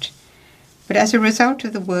project. But as a result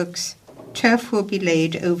of the works, turf will be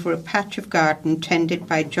laid over a patch of garden tended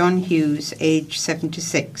by John Hughes, aged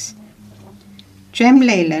 76. Jem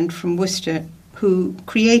Leyland from Worcester, who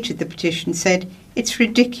created the petition, said, "It's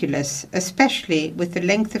ridiculous, especially with the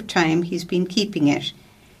length of time he's been keeping it.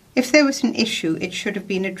 If there was an issue, it should have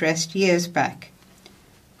been addressed years back."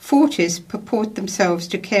 Fortis purport themselves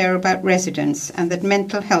to care about residents and that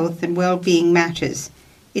mental health and well-being matters.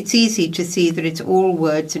 It's easy to see that it's all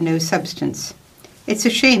words and no substance. It's a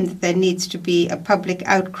shame that there needs to be a public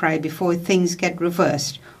outcry before things get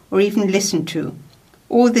reversed or even listened to.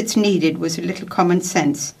 All that's needed was a little common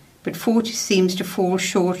sense, but Fortis seems to fall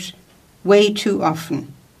short way too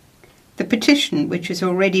often. The petition, which has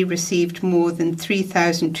already received more than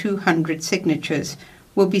 3,200 signatures,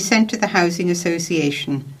 will be sent to the Housing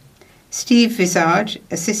Association. Steve Vizard,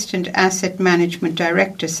 Assistant Asset Management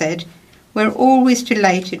Director, said, "We're always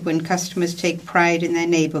delighted when customers take pride in their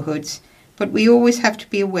neighbourhoods, but we always have to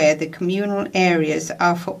be aware that communal areas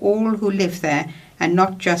are for all who live there and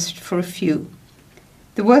not just for a few."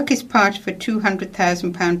 The work is part of a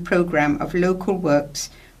 £200,000 programme of local works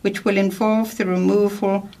which will involve the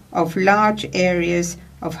removal of large areas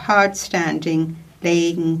of hard standing,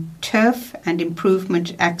 laying turf and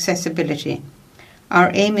improvement accessibility.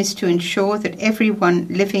 Our aim is to ensure that everyone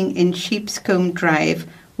living in Sheepscombe Drive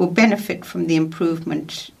will benefit from the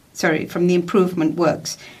improvement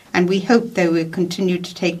works, and we hope they will continue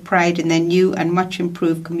to take pride in their new and much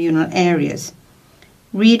improved communal areas.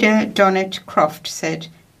 Reader Donnet Croft said,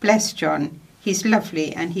 "Bless John, he's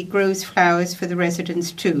lovely and he grows flowers for the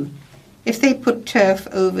residents too. If they put turf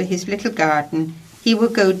over his little garden, he will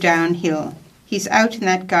go downhill. He's out in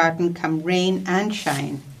that garden come rain and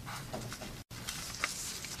shine."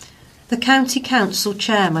 The County Council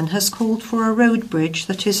chairman has called for a road bridge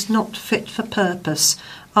that is not fit for purpose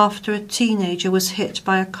after a teenager was hit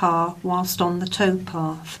by a car whilst on the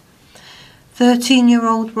towpath.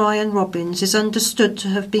 13-year-old Ryan Robbins is understood to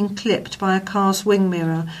have been clipped by a car's wing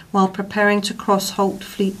mirror while preparing to cross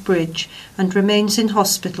Holtfleet Bridge and remains in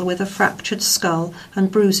hospital with a fractured skull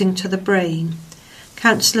and bruising to the brain.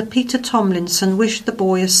 Councillor Peter Tomlinson wished the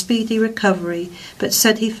boy a speedy recovery, but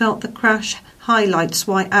said he felt the crash highlights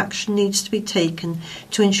why action needs to be taken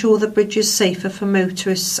to ensure the bridge is safer for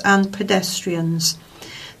motorists and pedestrians.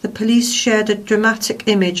 The police shared a dramatic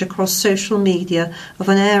image across social media of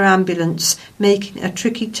an air ambulance making a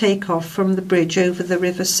tricky takeoff from the bridge over the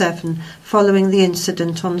River Severn following the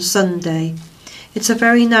incident on Sunday. "It's a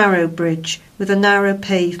very narrow bridge with a narrow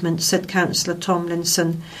pavement," said Councillor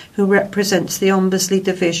Tomlinson, who represents the Ombersley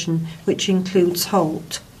division, which includes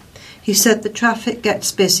Holt. He said the traffic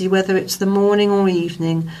gets busy whether it's the morning or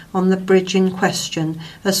evening on the bridge in question,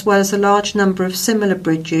 as well as a large number of similar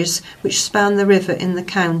bridges which span the river in the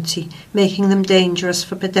county, making them dangerous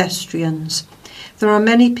for pedestrians. "There are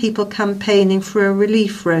many people campaigning for a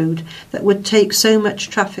relief road that would take so much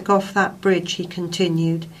traffic off that bridge," he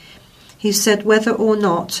continued. He said whether or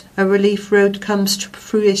not a relief road comes to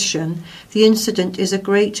fruition, the incident is a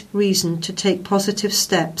great reason to take positive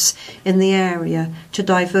steps in the area to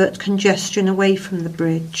divert congestion away from the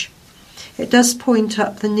bridge. It does point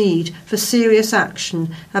up the need for serious action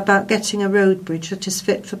about getting a road bridge that is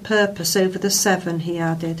fit for purpose over the Severn, he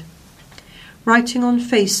added. Writing on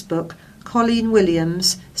Facebook, Colleen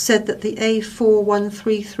Williams said that the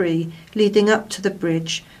A4133 leading up to the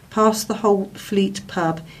bridge past the Holtfleet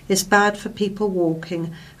pub is bad for people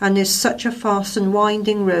walking and is such a fast and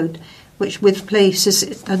winding road which with places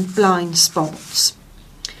and blind spots.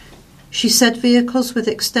 She said vehicles with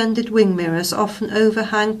extended wing mirrors often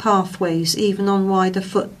overhang pathways even on wider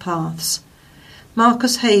footpaths.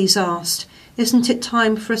 Marcus Hayes asked, "Isn't it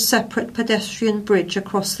time for a separate pedestrian bridge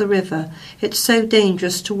across the river? It's so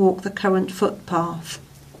dangerous to walk the current footpath."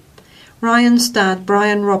 Ryan's dad,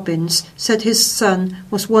 Brian Robbins, said his son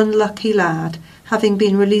was one lucky lad, having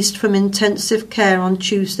been released from intensive care on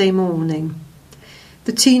Tuesday morning.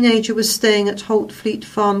 The teenager was staying at Holtfleet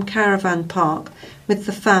Farm Caravan Park with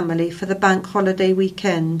the family for the bank holiday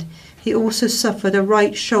weekend. He also suffered a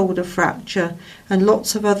right shoulder fracture and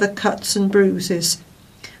lots of other cuts and bruises.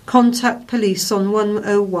 Contact police on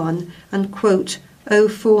 101 and quote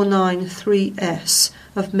 0493S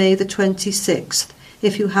of May the 26th.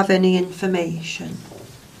 if you have any information.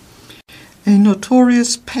 A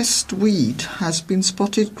notorious pest weed has been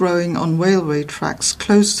spotted growing on railway tracks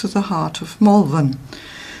close to the heart of Malvern.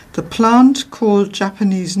 The plant, called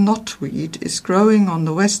Japanese knotweed, is growing on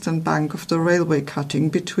the western bank of the railway cutting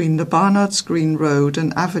between the Barnards Green Road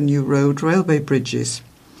and Avenue Road railway bridges.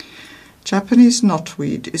 Japanese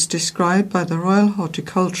knotweed is described by the Royal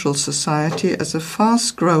Horticultural Society as a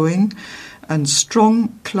fast-growing and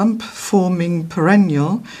strong clump-forming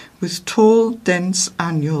perennial with tall, dense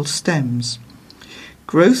annual stems.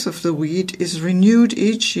 Growth of the weed is renewed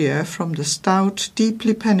each year from the stout,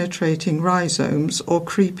 deeply penetrating rhizomes or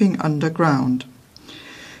creeping underground.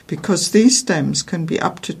 Because these stems can be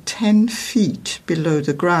up to 10 feet below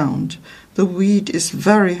the ground, the weed is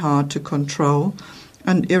very hard to control,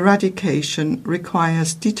 and eradication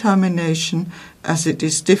requires determination, as it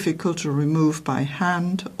is difficult to remove by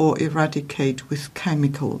hand or eradicate with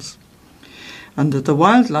chemicals. Under the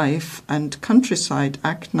Wildlife and Countryside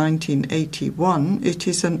Act 1981, it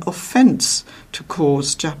is an offence to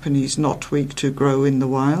cause Japanese knotweed to grow in the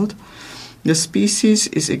wild. The species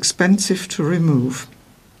is expensive to remove.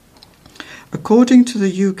 According to the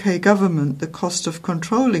UK government, the cost of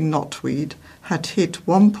controlling knotweed had hit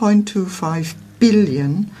 £1.25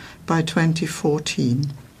 billion by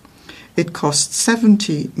 2014. It cost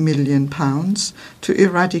 £70 million to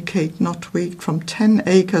eradicate knotweed from 10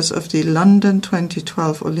 acres of the London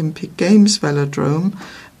 2012 Olympic Games velodrome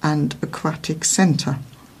and aquatic centre.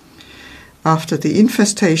 After the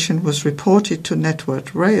infestation was reported to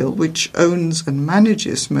Network Rail, which owns and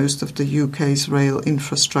manages most of the UK's rail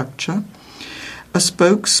infrastructure, a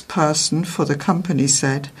spokesperson for the company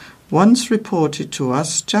said, "Once reported to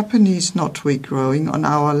us, Japanese knotweed growing on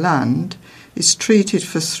our land is treated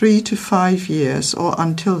for 3 to 5 years or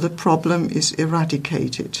until the problem is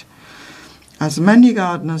eradicated. As many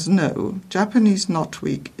gardeners know, Japanese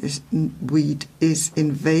knotweed is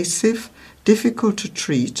invasive, difficult to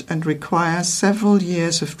treat, and requires several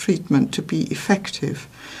years of treatment to be effective.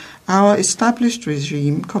 Our established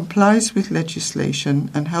regime complies with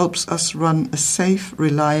legislation and helps us run a safe,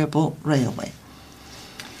 reliable railway.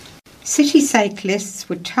 City cyclists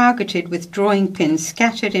were targeted with drawing pins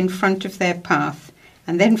scattered in front of their path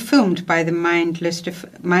and then filmed by the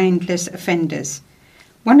mindless offenders.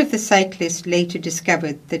 One of the cyclists later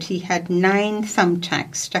discovered that he had 9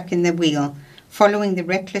 thumbtacks stuck in the wheel following the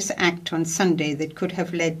reckless act on Sunday that could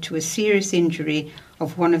have led to a serious injury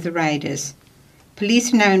of one of the riders.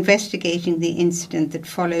 Police are now investigating the incident that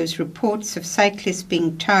follows reports of cyclists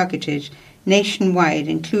being targeted nationwide,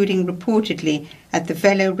 including reportedly at the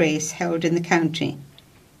Velo race held in the county.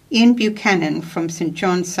 Ian Buchanan from St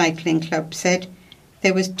John's Cycling Club said,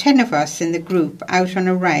 "There was 10 of us in the group out on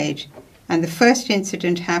a ride, and the first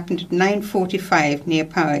incident happened at 9:45 near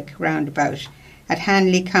Powick roundabout at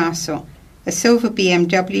Hanley Castle. A silver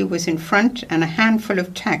BMW was in front and a handful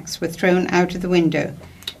of tacks were thrown out of the window.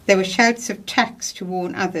 There were shouts of tacks to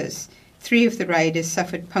warn others. 3 of the riders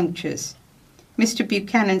suffered punctures." Mr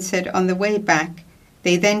Buchanan said on the way back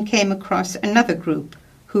they then came across another group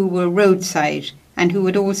who were roadside and who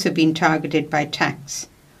had also been targeted by tacks.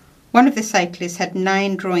 One of the cyclists had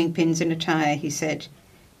 9 drawing pins in a tyre, he said.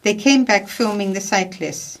 They came back filming the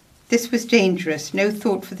cyclists. This was dangerous, no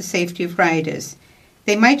thought for the safety of riders.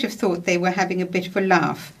 They might have thought they were having a bit of a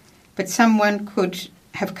laugh, but someone could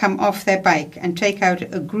have come off their bike and take out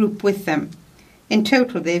a group with them. In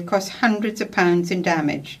total, they've cost hundreds of pounds in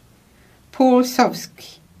damage. Paul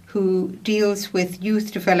Sovsky, who deals with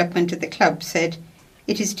youth development at the club, said,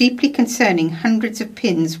 "It is deeply concerning hundreds of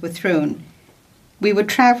pins were thrown. We were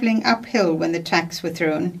travelling uphill when the tacks were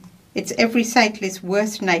thrown. It's every cyclist's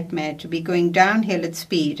worst nightmare to be going downhill at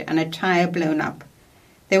speed and a tyre blown up.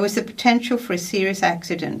 There was the potential for a serious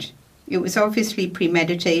accident. It was obviously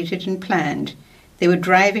premeditated and planned. They were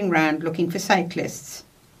driving round looking for cyclists."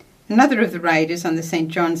 Another of the riders on the St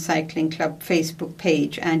John's Cycling Club Facebook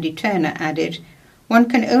page, Andy Turner, added, "One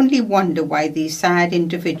can only wonder why these sad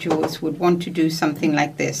individuals would want to do something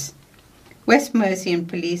like this." West Mercian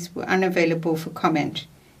police were unavailable for comment.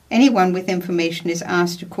 Anyone with information is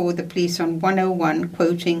asked to call the police on 101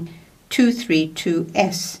 quoting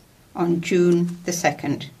 232S on June the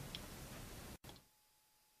 2nd.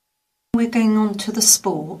 We're going on to the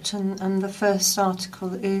sport, and the first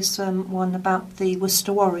article is one about the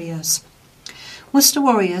Worcester Warriors. Worcester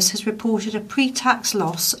Warriors has reported a pre-tax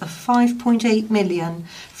loss of 5.8 million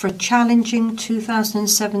for a challenging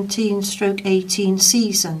 2017-18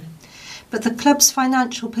 season. But the club's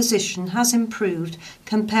financial position has improved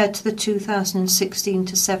compared to the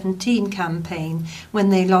 2016-17 campaign when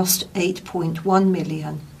they lost 8.1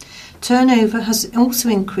 million. Turnover has also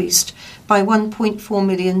increased by 1.4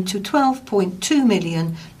 million to 12.2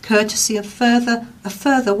 million, courtesy of a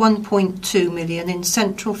further 1.2 million in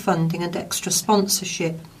central funding and extra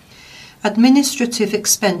sponsorship. Administrative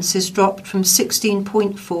expenses dropped from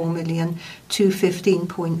 16.4 million to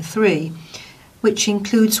 15.3, which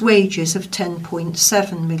includes wages of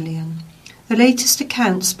 10.7 million. The latest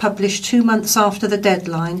accounts, published 2 months after the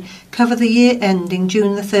deadline, cover the year ending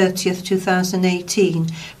June the 30th, 2018,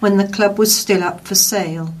 when the club was still up for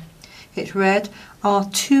sale. It read, "Our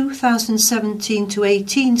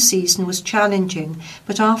 2017-18 season was challenging,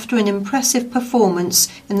 but after an impressive performance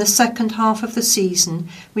in the second half of the season,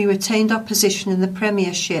 we retained our position in the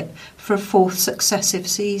Premiership for a 4th successive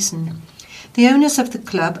season. The owners of the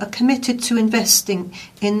club are committed to investing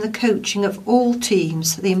in the coaching of all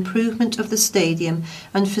teams, the improvement of the stadium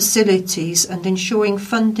and facilities, and ensuring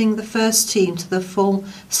funding the first team to the full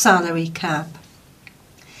salary cap."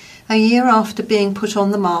 A year after being put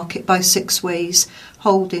on the market by Six Ways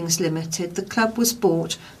Holdings Limited, the club was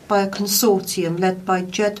bought by a consortium led by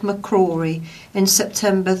Jed McCrory in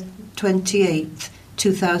September 28,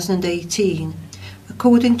 2018.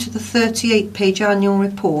 According to the 38-page annual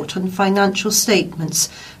report on financial statements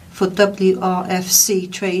for WRFC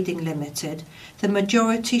Trading Limited, the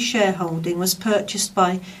majority shareholding was purchased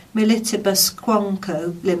by Militibus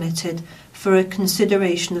Quanco Limited for a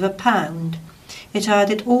consideration of £1. It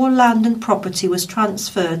added all land and property was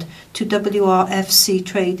transferred to WRFC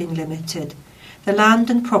Trading Limited. The land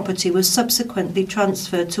and property was subsequently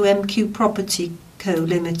transferred to MQ Property Co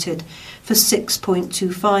Limited for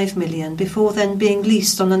 6.25 million, before then being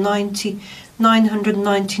leased on a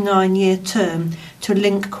 999-year term to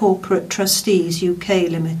Link Corporate Trustees UK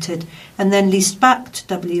Limited, and then leased back to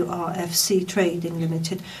WRFC Trading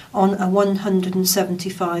Limited on a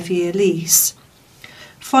 175-year lease.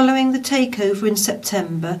 Following the takeover in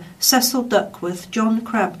September, Cecil Duckworth, John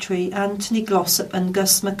Crabtree, Anthony Glossop and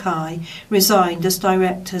Gus Mackay resigned as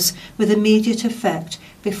directors with immediate effect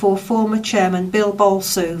before former chairman Bill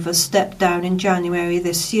Bolsover stepped down in January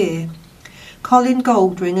this year. Colin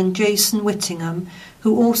Goldring and Jason Whittingham,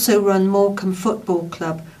 who also run Morecambe Football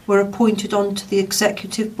Club, were appointed onto the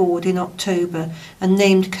executive board in October and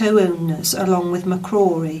named co-owners along with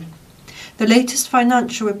McCrory. The latest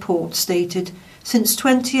financial report stated, since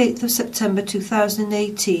 28th of September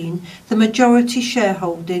 2018, the majority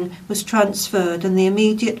shareholding was transferred and the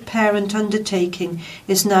immediate parent undertaking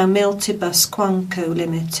is now Miltibus Quanco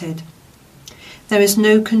Limited. There is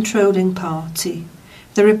no controlling party.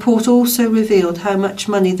 The report also revealed how much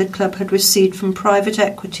money the club had received from private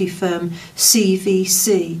equity firm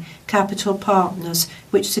CVC Capital Partners,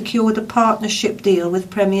 which secured a partnership deal with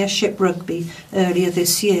Premiership Rugby earlier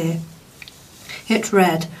this year. It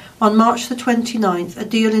read, on March the 29th, a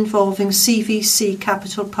deal involving CVC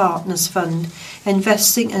Capital Partners Fund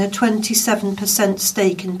investing in a 27%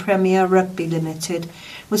 stake in Premier Rugby Limited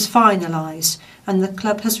was finalised, and the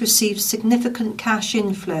club has received significant cash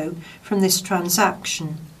inflow from this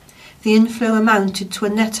transaction. The inflow amounted to a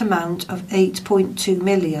net amount of £8.2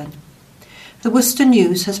 million. The Worcester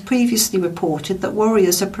News has previously reported that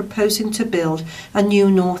Warriors are proposing to build a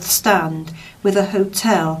new North Stand with a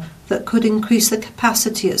hotel that could increase the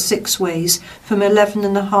capacity at Six Ways from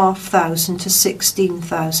 11,500 to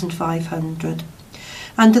 16,500.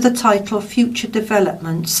 Under the title Future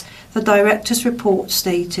Developments, the director's report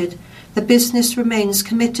stated, the business remains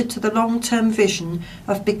committed to the long-term vision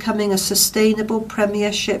of becoming a sustainable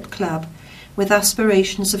Premiership club with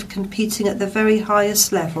aspirations of competing at the very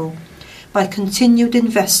highest level by continued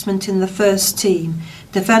investment in the first team,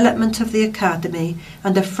 development of the academy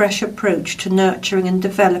and a fresh approach to nurturing and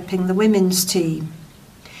developing the women's team.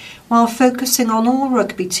 While focusing on all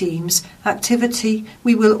rugby teams' activity,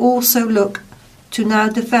 we will also look to now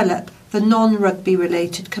develop the non-rugby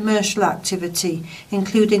related commercial activity,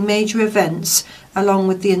 including major events, along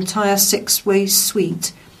with the entire Six Ways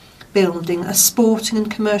suite, building a sporting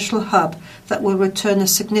and commercial hub that will return a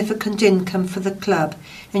significant income for the club,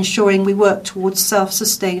 ensuring we work towards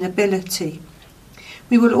self-sustainability.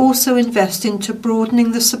 We will also invest into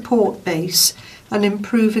broadening the support base and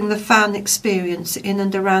improving the fan experience in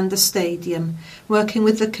and around the stadium, working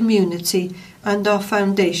with the community and our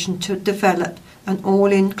foundation to develop an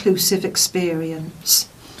all-inclusive experience.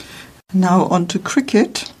 Now on to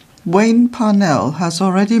cricket. Wayne Parnell has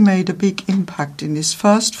already made a big impact in his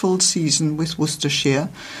first full season with Worcestershire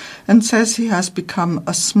and says he has become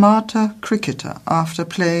a smarter cricketer after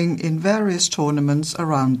playing in various tournaments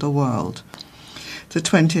around the world. The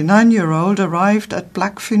 29-year-old arrived at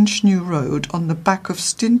Blackfinch New Road on the back of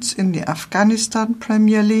stints in the Afghanistan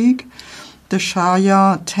Premier League, the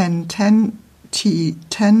Shahryar 10-10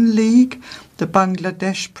 T10 League, the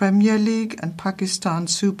Bangladesh Premier League and Pakistan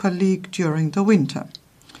Super League during the winter.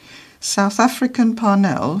 South African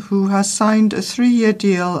Parnell, who has signed a 3-year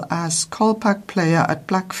deal as Kolpak player at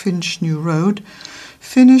Blackfinch New Road,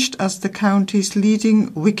 finished as the county's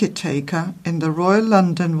leading wicket-taker in the Royal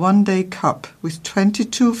London One Day Cup with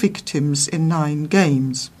 22 victims in 9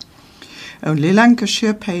 games. Only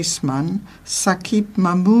Lancashire paceman Saqib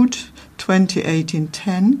Mahmood, 28 in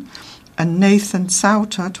 10, and Nathan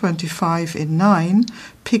Souter, 25 in 9,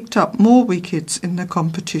 picked up more wickets in the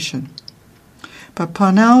competition. But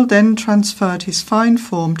Parnell then transferred his fine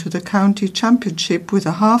form to the county championship with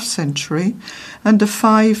a half-century and a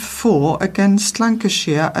 5-4 against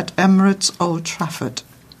Lancashire at Emirates Old Trafford.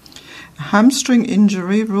 A hamstring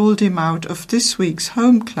injury ruled him out of this week's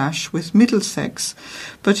home clash with Middlesex,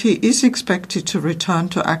 but he is expected to return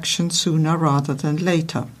to action sooner rather than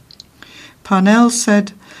later. Parnell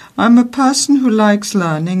said, I'm a person who likes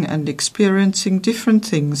learning and experiencing different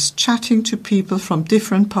things, chatting to people from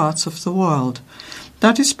different parts of the world.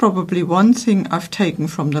 That is probably one thing I've taken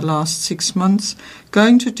from the last 6 months,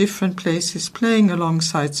 going to different places, playing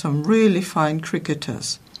alongside some really fine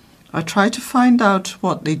cricketers. I try to find out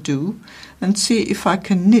what they do and see if I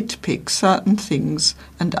can nitpick certain things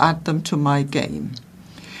and add them to my game.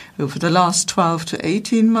 Over the last 12 to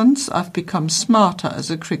 18 months, I've become smarter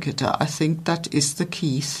as a cricketer. I think that is the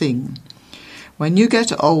key thing. When you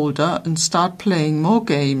get older and start playing more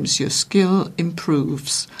games, your skill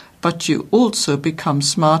improves, but you also become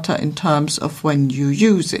smarter in terms of when you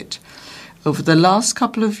use it. Over the last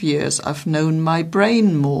couple of years, I've known my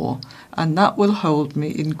brain more, and that will hold me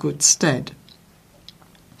in good stead.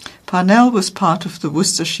 Parnell was part of the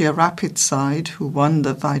Worcestershire Rapid side who won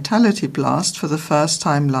the Vitality Blast for the first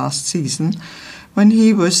time last season when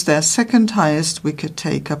he was their second highest wicket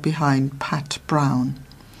taker behind Pat Brown.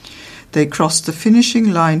 They crossed the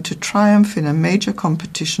finishing line to triumph in a major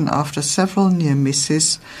competition after several near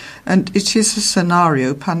misses, and it is a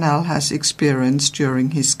scenario Parnell has experienced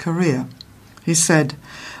during his career. He said,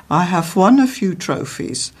 "I have won a few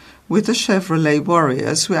trophies. With the Chevrolet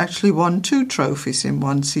Warriors, we actually won 2 trophies in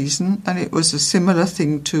one season, and it was a similar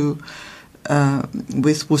thing to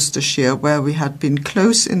with Worcestershire, where we had been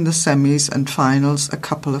close in the semis and finals a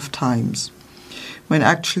couple of times. When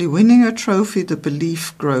actually winning a trophy, the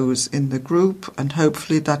belief grows in the group, and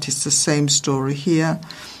hopefully that is the same story here,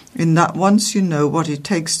 in that once you know what it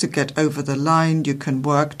takes to get over the line, you can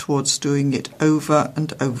work towards doing it over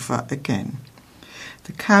and over again."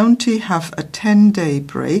 The county have a 10-day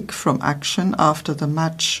break from action after the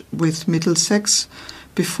match with Middlesex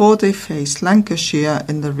before they face Lancashire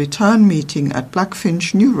in the return meeting at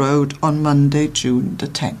Blackfinch New Road on Monday, June the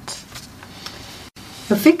 10th.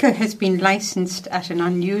 The vicar has been licensed at an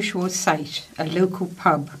unusual site, a local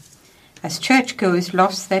pub, as churchgoers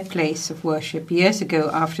lost their place of worship years ago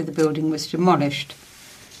after the building was demolished.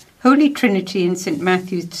 Holy Trinity in St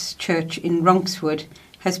Matthew's Church in Ronkswood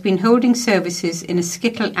has been holding services in a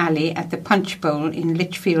skittle alley at the Punch Bowl in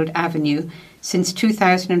Lichfield Avenue since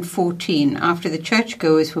 2014, after the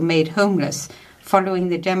churchgoers were made homeless following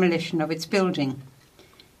the demolition of its building.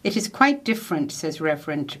 "It is quite different," says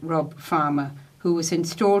Reverend Rob Farmer, who was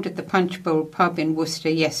installed at the Punch Bowl pub in Worcester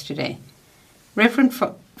yesterday. Reverend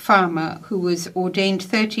Farmer, who was ordained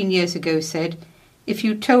 13 years ago, said, "If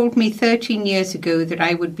you told me 13 years ago that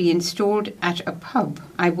I would be installed at a pub,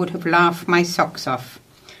 I would have laughed my socks off.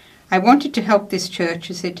 I wanted to help this church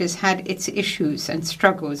as it has had its issues and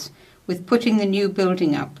struggles with putting the new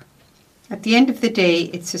building up. At the end of the day,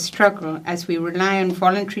 it's a struggle as we rely on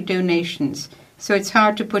voluntary donations, so it's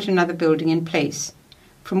hard to put another building in place.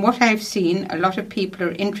 From what I've seen, a lot of people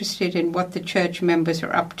are interested in what the church members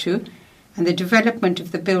are up to and the development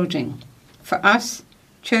of the building. For us,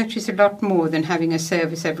 church is a lot more than having a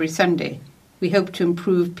service every Sunday. We hope to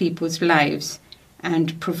improve people's lives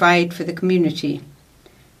and provide for the community."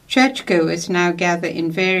 Churchgoers now gather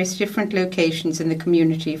in various different locations in the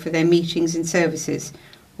community for their meetings and services,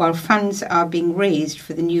 while funds are being raised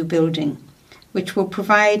for the new building, which will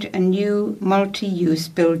provide a new multi-use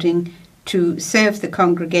building to serve the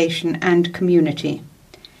congregation and community.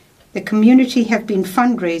 The community have been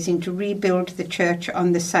fundraising to rebuild the church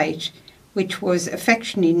on the site, which was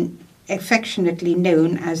affectionately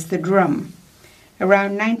known as the Drum.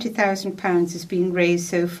 Around £90,000 has been raised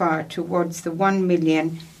so far towards the £1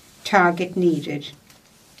 million target needed.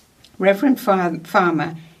 Reverend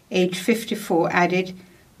Farmer, age 54, added,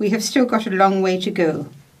 "We have still got a long way to go.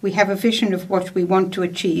 We have a vision of what we want to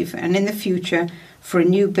achieve and in the future for a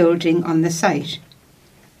new building on the site.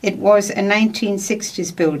 It was a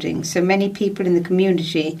 1960s building, so many people in the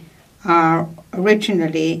community who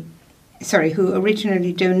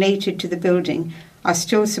originally donated to the building are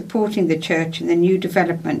still supporting the church and the new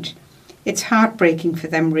development. It's heartbreaking for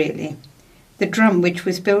them, really. The Drum, which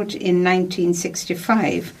was built in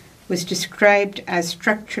 1965, was described as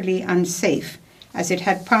structurally unsafe as it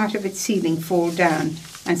had part of its ceiling fall down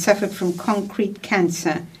and suffered from concrete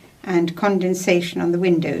cancer and condensation on the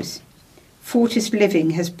windows. Fortis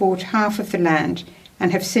Living has bought half of the land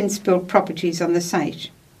and have since built properties on the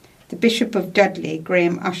site. The Bishop of Dudley,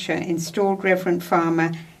 Graham Usher, installed Reverend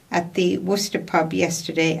Farmer at the Worcester pub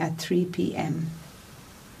yesterday at 3 p.m.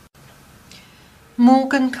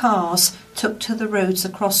 Morgan cars took to the roads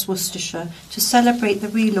across Worcestershire to celebrate the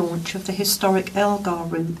relaunch of the historic Elgar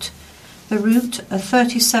route. The route, a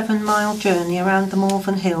 37-mile journey around the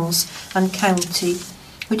Malvern Hills and county,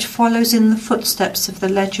 which follows in the footsteps of the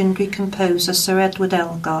legendary composer Sir Edward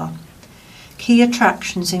Elgar. Key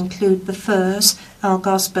attractions include the Firs,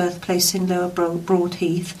 Elgar's birthplace in Lower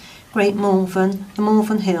Broadheath, Great Malvern, the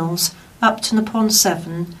Malvern Hills,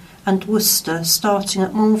 Upton-upon-Severn, and Worcester. Starting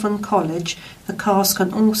at Malvern College, the cars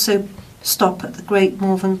can also stop at the Great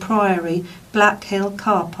Malvern Priory, Black Hill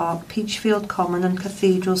Car Park, Peachfield Common and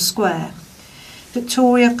Cathedral Square.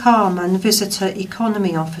 Victoria Carman, Visitor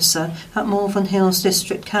Economy Officer at Malvern Hills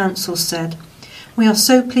District Council, said, "We are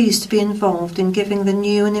so pleased to be involved in giving the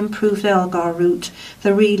new and improved Elgar route the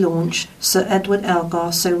relaunch Sir Edward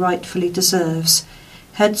Elgar so rightfully deserves."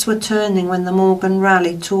 Heads were turning when the Morgan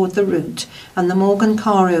rally toured the route, and the Morgan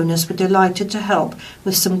car owners were delighted to help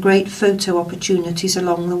with some great photo opportunities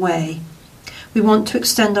along the way. "We want to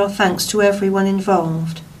extend our thanks to everyone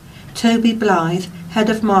involved." Toby Blythe, Head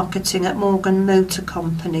of Marketing at Morgan Motor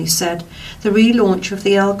Company, said, "The relaunch of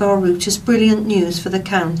the Elgar route is brilliant news for the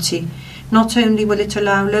county. Not only will it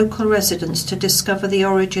allow local residents to discover the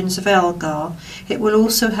origins of Elgar, it will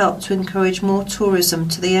also help to encourage more tourism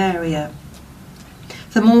to the area.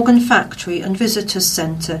 The Morgan Factory and Visitors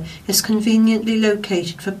Centre is conveniently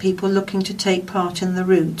located for people looking to take part in the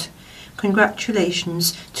route.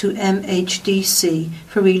 Congratulations to MHDC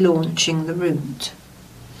for relaunching the route.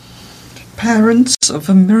 Parents of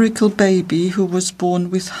a miracle baby who was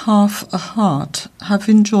born with half a heart have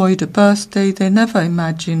enjoyed a birthday they never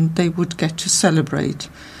imagined they would get to celebrate.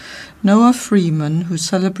 Noah Freeman, who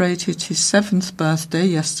celebrated his 7th birthday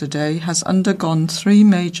yesterday, has undergone 3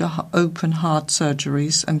 major open heart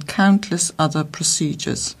surgeries and countless other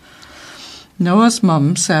procedures. Noah's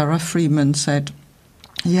mum, Sarah Freeman, said,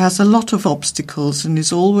 "He has a lot of obstacles and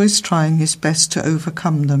is always trying his best to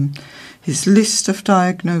overcome them. His list of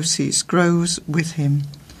diagnoses grows with him."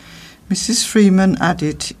 Mrs. Freeman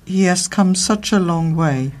added, "He has come such a long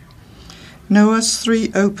way." Noah's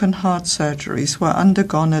 3 open heart surgeries were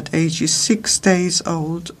undergone at ages 6 days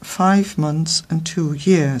old, 5 months and 2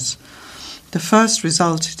 years. The first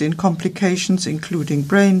resulted in complications including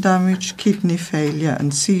brain damage, kidney failure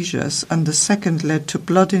and seizures, and the second led to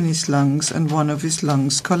blood in his lungs and one of his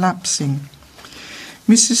lungs collapsing.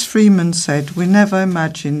 Mrs. Freeman said, "We never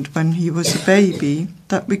imagined when he was a baby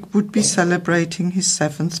that we would be celebrating his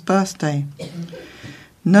 7th birthday."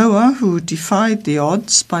 Noah, who defied the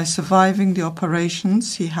odds by surviving the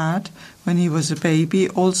operations he had when he was a baby,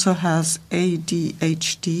 also has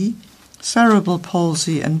ADHD, cerebral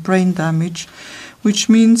palsy and brain damage, which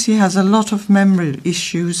means he has a lot of memory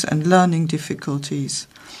issues and learning difficulties.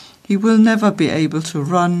 He will never be able to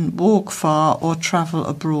run, walk far or travel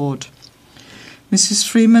abroad. Mrs.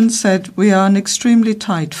 Freeman said, "We are an extremely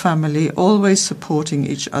tight family, always supporting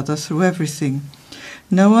each other through everything.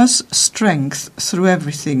 Noah's strength through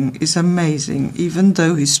everything is amazing, even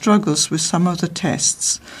though he struggles with some of the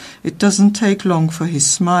tests. It doesn't take long for his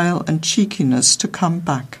smile and cheekiness to come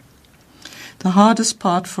back. The hardest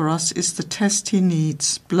part for us is the test he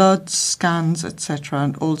needs, bloods, scans, etc.,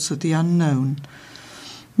 and also the unknown."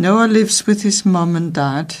 Noah lives with his mum and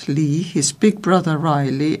dad, Lee, his big brother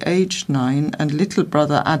Riley, aged 9, and little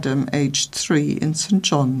brother Adam, aged 3, in St.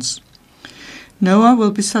 John's. Noah will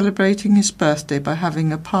be celebrating his birthday by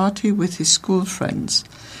having a party with his school friends.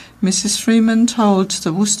 Mrs. Freeman told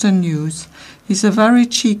the Worcester News, "He's a very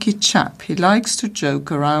cheeky chap. He likes to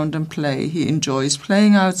joke around and play. He enjoys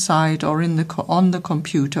playing outside or on the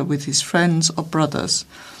computer with his friends or brothers.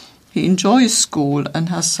 He enjoys school and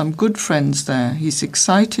has some good friends there. He's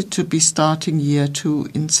excited to be starting year 2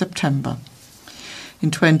 in September." In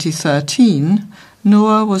 2013,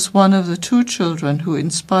 Noah was one of the 2 children who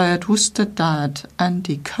inspired Worcester dad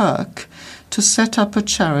Andy Kirk to set up a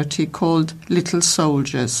charity called Little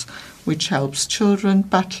Soldiers, which helps children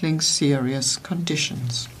battling serious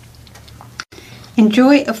conditions.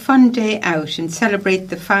 Enjoy a fun day out and celebrate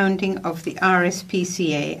the founding of the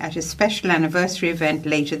RSPCA at a special anniversary event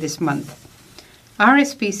later this month.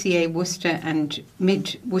 RSPCA Worcester and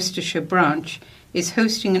Mid-Worcestershire branch is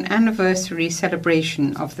hosting an anniversary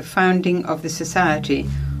celebration of the founding of the Society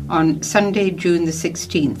on Sunday, June the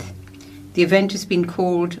 16th. The event has been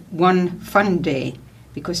called One Fun Day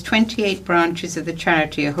because 28 branches of the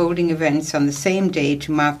charity are holding events on the same day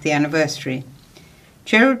to mark the anniversary.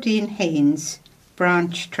 Geraldine Haynes,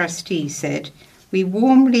 branch trustee, said, "We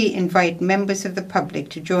warmly invite members of the public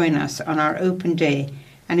to join us on our open day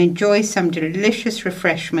and enjoy some delicious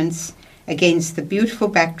refreshments against the beautiful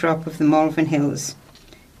backdrop of the Malvern Hills.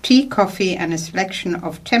 Tea, coffee and a selection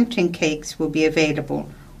of tempting cakes will be available,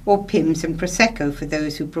 or Pimm's and Prosecco for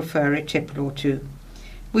those who prefer a tipple or 2.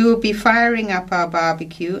 We will be firing up our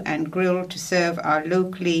barbecue and grill to serve our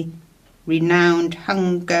locally renowned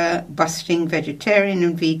hunger-busting vegetarian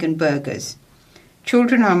and vegan burgers.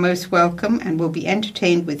 Children are most welcome and will be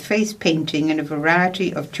entertained with face painting and a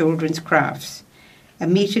variety of children's crafts. A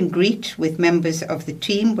meet and greet with members of the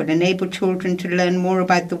team will enable children to learn more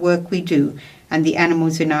about the work we do and the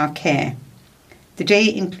animals in our care. The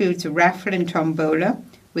day includes a raffle and tombola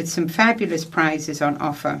with some fabulous prizes on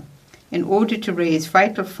offer in order to raise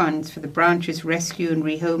vital funds for the branch's rescue and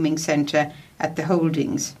rehoming centre at the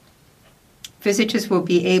Holdings. Visitors will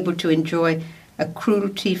be able to enjoy a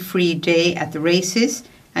cruelty-free day at the races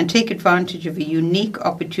and take advantage of a unique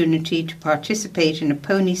opportunity to participate in a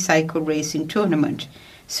pony cycle racing tournament,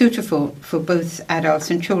 suitable for both adults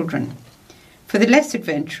and children. For the less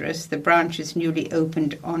adventurous, the branch's newly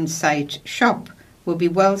opened on-site shop will be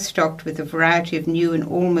well stocked with a variety of new and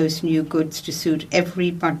almost new goods to suit every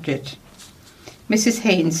budget. Mrs.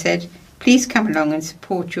 Haynes said, "Please come along and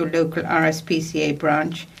support your local RSPCA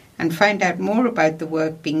branch and find out more about the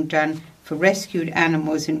work being done for rescued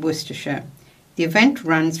animals in Worcestershire. The event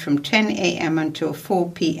runs from 10 a.m. until 4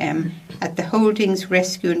 p.m. at the Holdings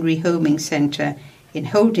Rescue and Rehoming Centre in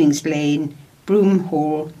Holdings Lane, Broom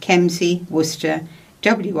Hall, Kemsey, Worcester,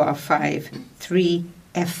 WR5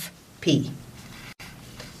 3FP.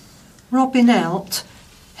 Robin Elt,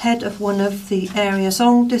 head of one of the area's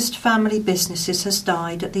oldest family businesses, has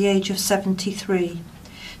died at the age of 73.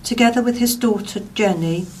 Together with his daughter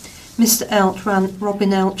Jenny, Mr. Elt ran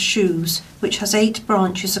Robin Elt Shoes, which has 8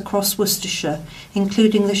 branches across Worcestershire,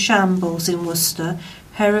 including the Shambles in Worcester,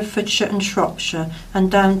 Herefordshire and Shropshire, and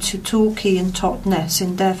down to Torquay and Totnes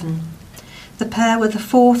in Devon. The pair were the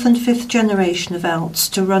 4th and 5th generation of Elts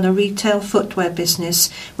to run a retail footwear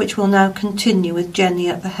business, which will now continue with Jenny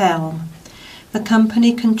at the helm. The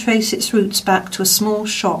company can trace its roots back to a small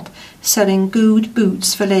shop selling good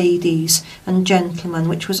boots for ladies and gentlemen,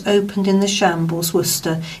 which was opened in the Shambles,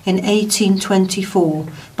 Worcester, in 1824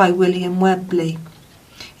 by William Webley.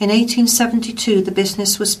 In 1872 the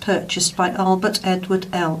business was purchased by Albert Edward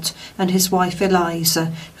Elt and his wife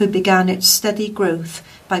Eliza, who began its steady growth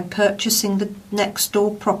by purchasing the next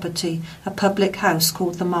door property, a public house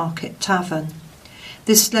called the Market Tavern.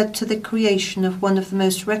 This led to the creation of one of the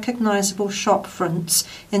most recognisable shop fronts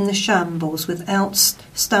in the Shambles, with Elts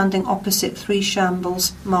standing opposite 3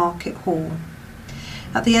 Shambles Market Hall.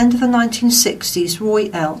 At the end of the 1960s, Roy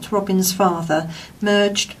Elt, Robin's father,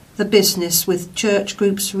 merged the business with Church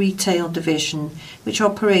Group's retail division, which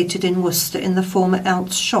operated in Worcester in the former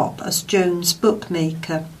Elt's shop as Jones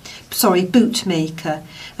bootmaker,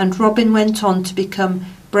 and Robin went on to become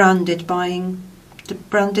branded buying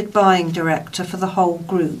director for the whole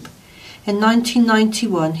group. In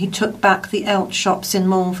 1991 he took back the Elt shops in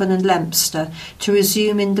Malvern and Leominster to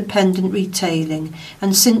resume independent retailing,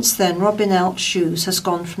 and since then Robin Elt Shoes has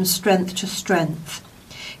gone from strength to strength.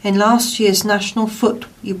 In last year's National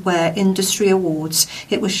Footwear Industry Awards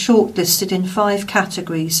it was shortlisted in 5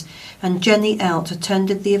 categories, and Jenny Elt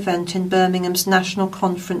attended the event in Birmingham's National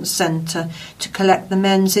Conference Centre to collect the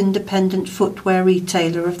Men's Independent Footwear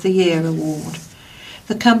Retailer of the Year award.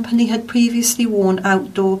 The company had previously won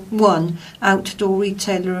Outdoor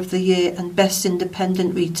Retailer of the Year and Best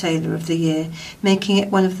Independent Retailer of the Year, making it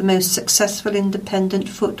one of the most successful independent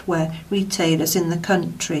footwear retailers in the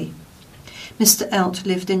country. Mr. Elt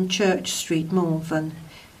lived in Church Street, Malvern.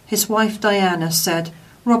 His wife Diana said,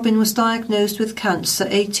 "Robin was diagnosed with cancer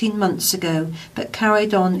 18 months ago, but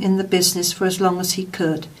carried on in the business for as long as he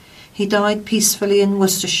could. He died peacefully in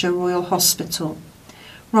Worcestershire Royal Hospital.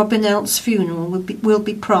 Robin Elt's funeral will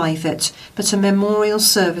be private, but a memorial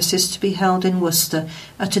service is to be held in Worcester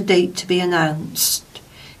at a date to be announced.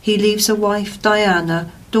 He leaves a wife,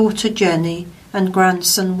 Diana, daughter Jenny, and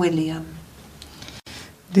grandson William."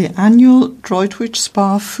 The annual Droitwich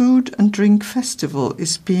Spa Food and Drink Festival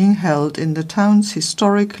is being held in the town's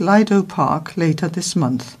historic Lido Park later this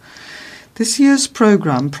month. This year's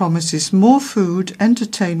programme promises more food,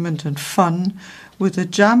 entertainment and fun, with a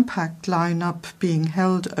jam-packed line-up being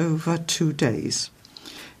held over 2 days.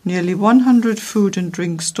 Nearly 100 food and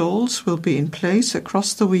drink stalls will be in place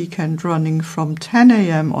across the weekend, running from 10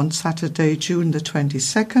 a.m. on Saturday, June the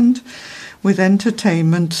 22nd, with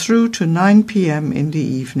entertainment through to 9 p.m. in the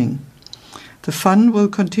evening. The fun will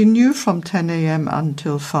continue from 10 a.m.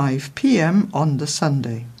 until 5 p.m. on the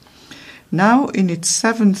Sunday. Now in its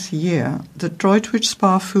 7th year, the Droitwich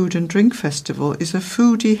Spa Food and Drink Festival is a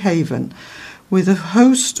foodie haven with a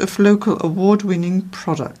host of local award-winning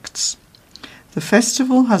products. The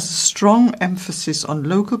festival has a strong emphasis on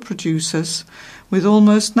local producers, with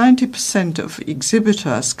almost 90% of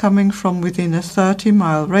exhibitors coming from within a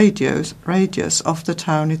 30-mile radius of the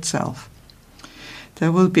town itself.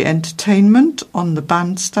 There will be entertainment on the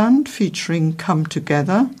bandstand featuring Come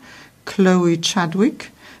Together, Chloe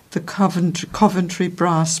Chadwick, the Coventry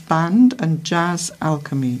Brass Band and Jazz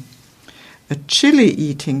Alchemy. A chili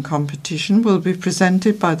eating competition will be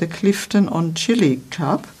presented by the Clifton on Chili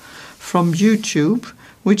Club from YouTube,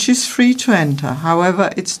 which is free to enter. However,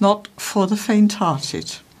 it's not for the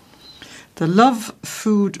faint-hearted. The Love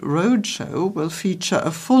Food Roadshow will feature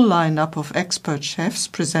a full lineup of expert chefs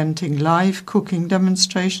presenting live cooking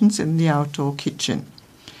demonstrations in the outdoor kitchen.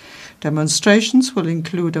 Demonstrations will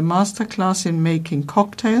include a masterclass in making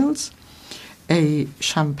cocktails, a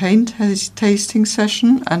champagne tasting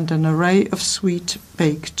session and an array of sweet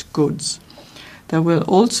baked goods. There will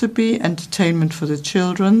also be entertainment for the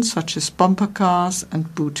children, such as bumper cars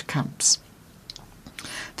and boot camps.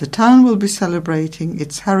 The town will be celebrating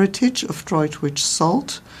its heritage of Droitwich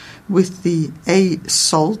salt with the A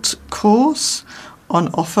Salt course on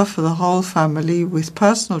offer for the whole family, with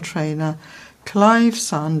personal trainer Clive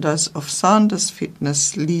Sanders of Sanders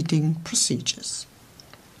Fitness leading procedures.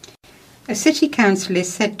 A city council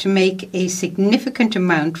is set to make a significant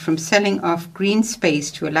amount from selling off green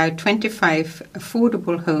space to allow 25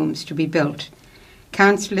 affordable homes to be built.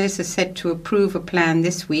 Councillors are set to approve a plan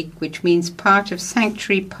this week which means part of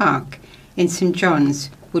Sanctuary Park in St John's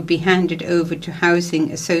would be handed over to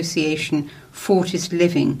Housing Association Fortis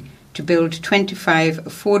Living to build 25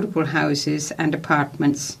 affordable houses and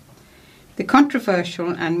apartments. The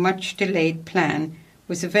controversial and much delayed plan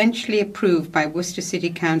was eventually approved by Worcester City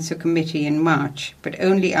Council Committee in March, but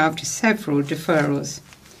only after several deferrals.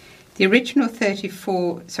 The original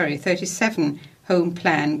 37 home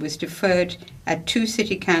plan was deferred at 2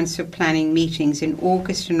 City Council planning meetings in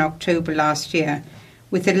August and October last year,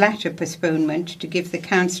 with the latter postponement to give the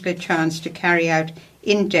council a chance to carry out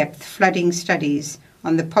in-depth flooding studies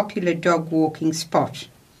on the popular dog walking spot.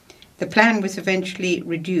 The plan was eventually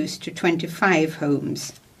reduced to 25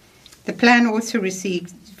 homes. The plan also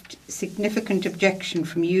received significant objection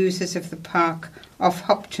from users of the park off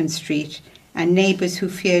Hopton Street and neighbours who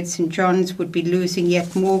feared St John's would be losing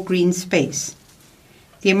yet more green space.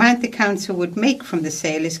 The amount the council would make from the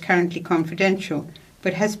sale is currently confidential,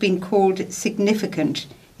 but has been called significant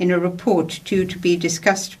in a report due to be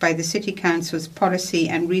discussed by the City Council's Policy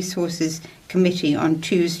and Resources Committee on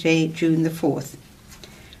Tuesday, June the 4th.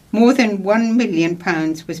 More than £1 million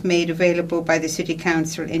was made available by the City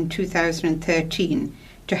Council in 2013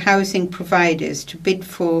 to housing providers to bid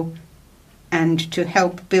for and to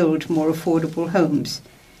help build more affordable homes.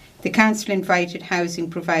 The Council invited housing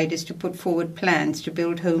providers to put forward plans to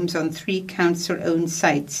build homes on 3 council-owned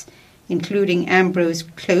sites, including Ambrose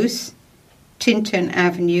Close, Tintern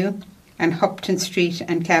Avenue and Hopton Street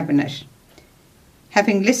and Cabinet.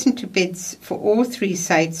 Having listened to bids for all 3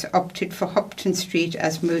 sites, opted for Hopton Street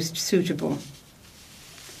as most suitable.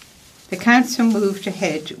 The Council moved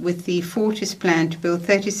ahead with the Fortis plan to build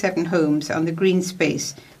 37 homes on the green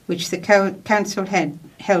space which the Council had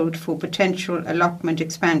held for potential allotment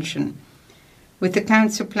expansion, with the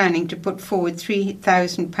Council planning to put forward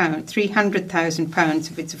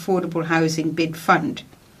 £300,000 of its affordable housing bid fund.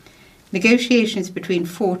 Negotiations between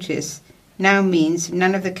Fortis now means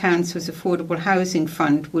none of the Council's affordable housing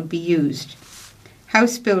fund would be used.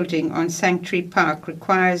 House building on Sanctuary Park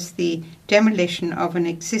requires the demolition of an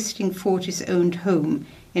existing Fortis-owned home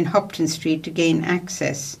in Hopton Street to gain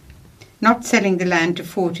access. Not selling the land to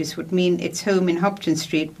Fortis would mean its home in Hopton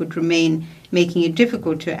Street would remain, making it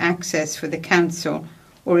difficult to access for the Council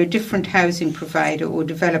or a different housing provider or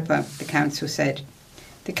developer, the Council said.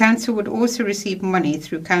 The Council would also receive money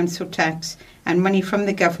through council tax and money from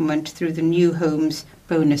the government through the New Homes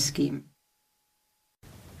Bonus Scheme.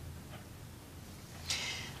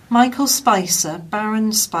 Michael Spicer,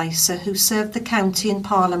 Baron Spicer, who served the county in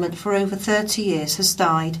Parliament for over 30 years, has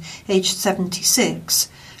died, aged 76.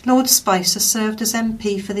 Lord Spicer served as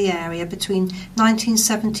MP for the area between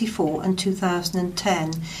 1974 and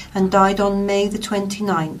 2010 and died on May the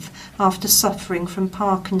 29th after suffering from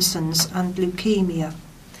Parkinson's and leukemia.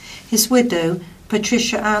 His widow,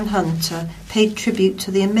 Patricia Ann Hunter, paid tribute to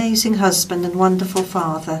the amazing husband and wonderful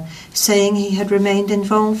father, saying he had remained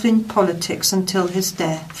involved in politics until his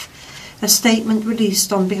death. A statement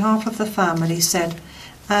released on behalf of the family said,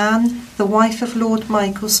 Anne, the wife of Lord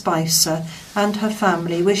Michael Spicer, and her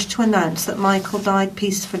family wish to announce that Michael died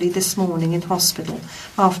peacefully this morning in hospital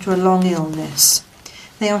after a long illness.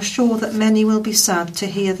 They are sure that many will be sad to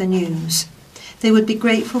hear the news. They would be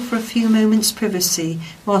grateful for a few moments' privacy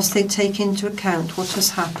whilst they take into account what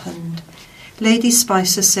has happened. Lady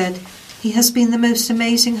Spicer said, He has been the most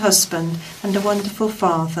amazing husband and a wonderful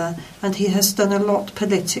father, and he has done a lot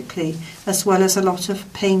politically, as well as a lot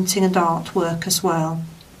of painting and artwork as well.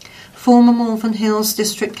 Former Malvern Hills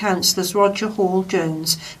District Councillors Roger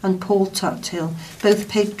Hall-Jones and Paul Tuthill both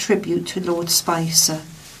paid tribute to Lord Spicer.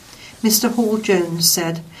 Mr Hall-Jones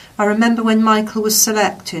said, I remember when Michael was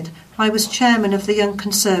selected, I was chairman of the Young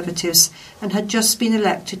Conservatives and had just been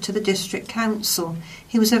elected to the District Council.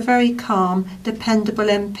 He was a very calm, dependable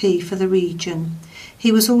MP for the region.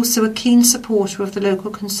 He was also a keen supporter of the local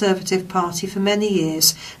Conservative Party for many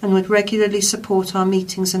years and would regularly support our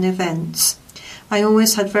meetings and events. I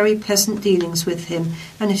always had very pleasant dealings with him,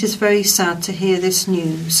 and it is very sad to hear this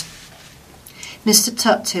news. Mr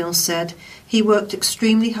Tuthill said, he worked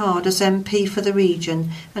extremely hard as MP for the region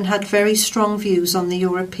and had very strong views on the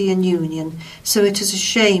European Union, so it is a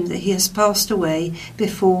shame that he has passed away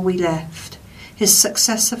before we left. His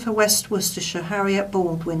successor for West Worcestershire, Harriet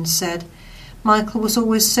Baldwin, said, Michael was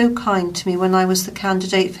always so kind to me when I was the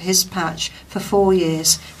candidate for his patch for 4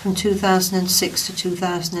 years, from 2006 to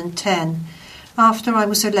 2010. After I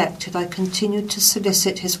was elected, I continued to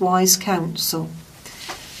solicit his wise counsel.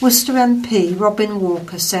 Worcester MP Robin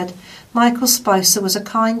Walker said, Michael Spicer was a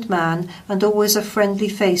kind man and always a friendly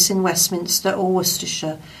face in Westminster or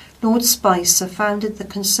Worcestershire. Lord Spicer founded the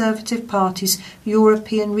Conservative Party's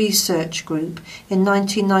European Research Group in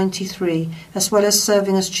 1993, as well as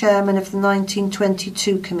serving as chairman of the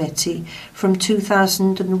 1922 committee from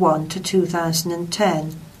 2001 to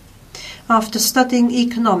 2010. After studying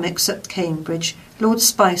economics at Cambridge, Lord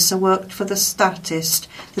Spicer worked for The Statist,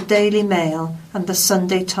 the Daily Mail and the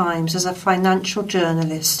Sunday Times as a financial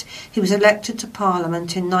journalist. He was elected to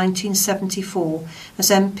Parliament in 1974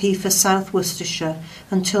 as MP for South Worcestershire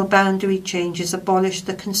until boundary changes abolished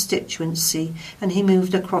the constituency and he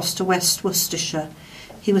moved across to West Worcestershire.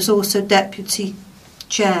 He was also Deputy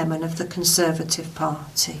Chairman of the Conservative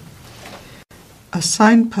Party. A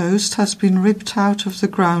signpost has been ripped out of the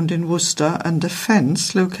ground in Worcester and a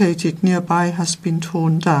fence located nearby has been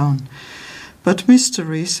torn down. But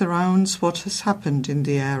mystery surrounds what has happened in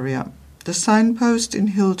the area. The signpost in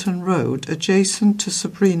Hilton Road, adjacent to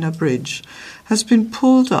Sabrina Bridge, has been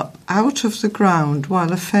pulled up out of the ground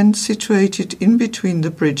while a fence situated in between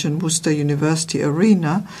the bridge and Worcester University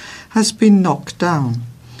Arena has been knocked down.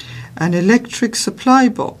 An electric supply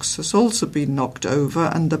box has also been knocked over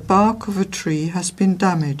and the bark of a tree has been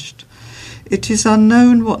damaged. It is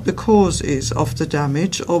unknown what the cause is of the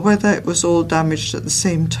damage or whether it was all damaged at the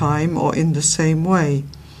same time or in the same way.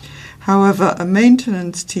 However, a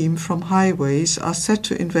maintenance team from Highways are set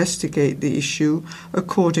to investigate the issue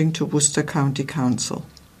according to Worcester County Council.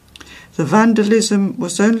 The vandalism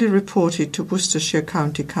was only reported to Worcestershire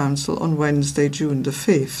County Council on Wednesday, June the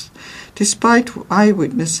 5th, despite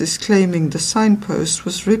eyewitnesses claiming the signpost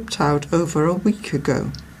was ripped out over a week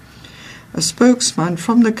ago. A spokesman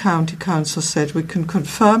from the County Council said, "We can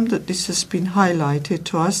confirm that this has been highlighted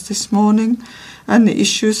to us this morning and the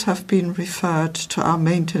issues have been referred to our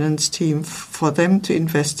maintenance team for them to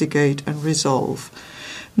investigate and resolve.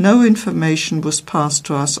 No information was passed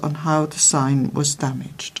to us on how the sign was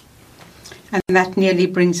damaged." And that nearly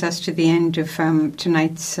brings us to the end of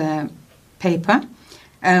tonight's paper.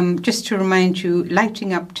 Just to remind you,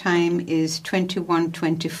 lighting up time is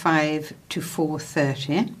 21:25 to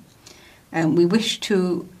 4:30. We wish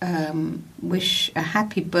to wish a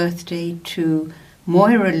happy birthday to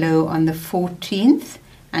Moira Lowe on the 14th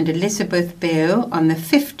and Elizabeth Bale on the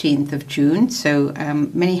 15th of June. So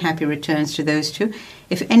many happy returns to those two.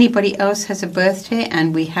 If anybody else has a birthday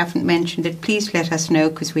and we haven't mentioned it, please let us know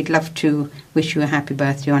because we'd love to wish you a happy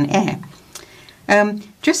birthday on air.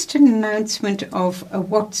 Just an announcement of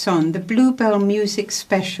what's on. The Bluebell Music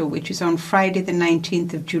Special, which is on Friday the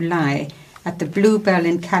 19th of July at the Bluebell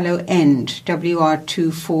in Callow End,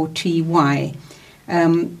 WR24TY.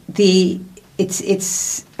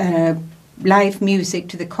 It's live music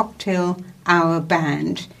to the Cocktail Hour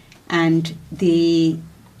Band, and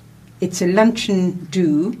it's a luncheon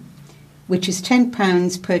do, which is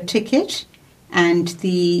 £10 per ticket, and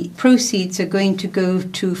the proceeds are going to go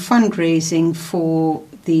to fundraising for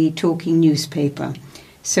the Talking newspaper.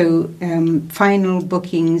 So final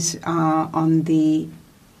bookings are on the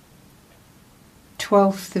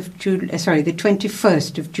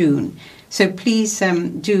 21st of June. So please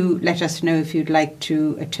do let us know if you'd like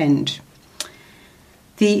to attend.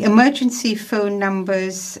 The emergency phone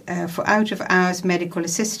numbers for out-of-hours medical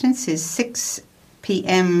assistance is 6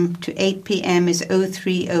 p.m. to 8 p.m. is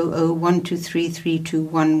 0300 123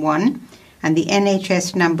 3211, and the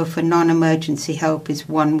NHS number for non-emergency help is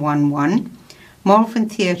 111. Malvern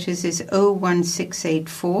Theatres is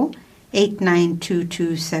 01684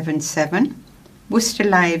 892277. Worcester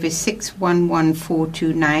Live is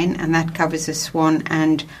 611429, and that covers the Swan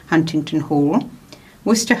and Huntington Hall.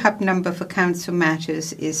 Worcester Hub number for council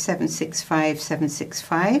matters is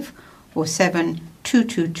 765765 or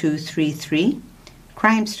 722233.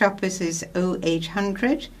 Crime Stoppers is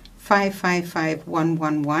 0800 555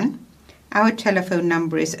 111. Our telephone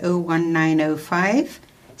number is 01905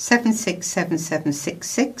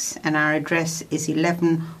 767766, and our address is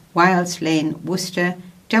 11 Wilds Lane, Worcester,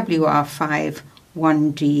 WR5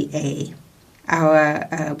 1DA. Our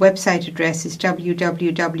website address is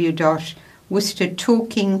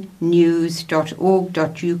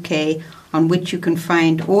www.worcestertalkingnews.org.uk, on which you can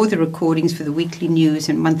find all the recordings for the weekly news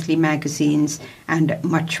and monthly magazines and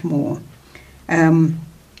much more.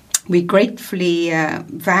 We gratefully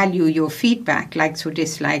value your feedback, likes or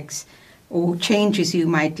dislikes, or changes you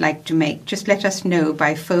might like to make. Just let us know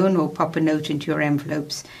by phone or pop a note into your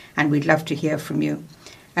envelopes, and we'd love to hear from you.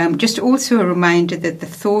 Just also a reminder that the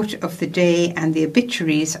thought of the day and the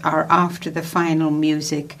obituaries are after the final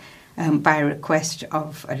music by request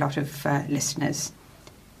of a lot of listeners.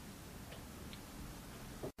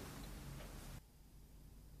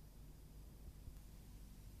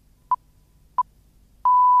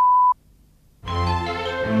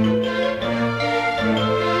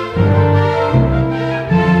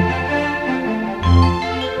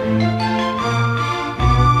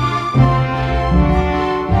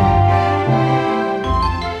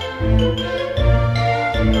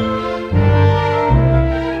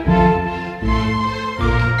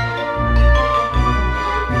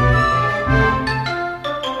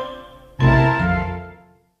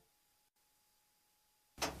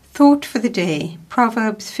 Thought for the day,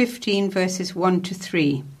 Proverbs 15 verses 1 to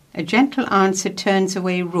 3. A gentle answer turns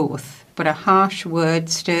away wrath, but a harsh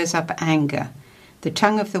word stirs up anger. The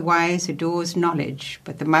tongue of the wise adores knowledge,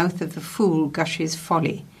 but the mouth of the fool gushes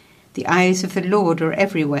folly. The eyes of the Lord are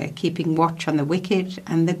everywhere, keeping watch on the wicked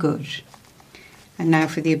and the good. And now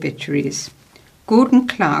for the obituaries. Gordon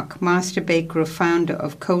Clark, master baker, founder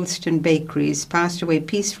of Colston Bakeries, passed away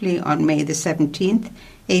peacefully on May the 17th,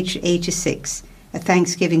 aged 86. A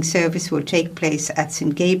Thanksgiving service will take place at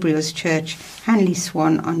St. Gabriel's Church, Hanley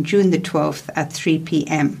Swan, on June the 12th at 3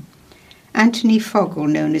 p.m. Anthony Fogel,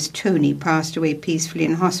 known as Tony, passed away peacefully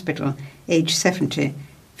in hospital, aged 70.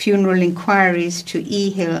 Funeral inquiries to E.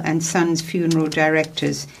 Hill and Sons Funeral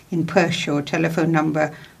Directors in Pershore, telephone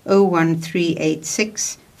number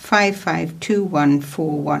 01386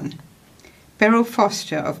 552141. Beryl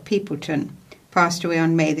Foster of Peopleton passed away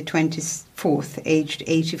on May the 24th, aged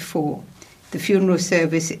 84. The funeral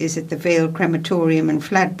service is at the Vale Crematorium in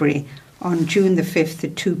Fladbury on June the 5th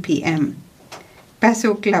at 2 p.m.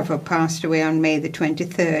 Basil Glover passed away on May the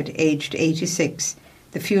 23rd, aged 86.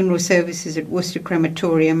 The funeral service is at Worcester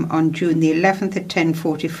Crematorium on June the 11th at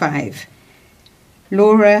 10:45.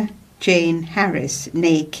 Laura Jane Harris,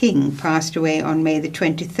 née King, passed away on May the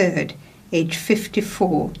 23rd, aged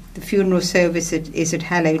 54. The funeral service is at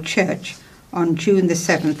Hallow Church on June the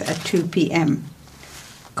 7th at 2 p.m.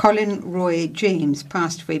 Colin Roy James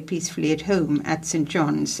passed away peacefully at home at St.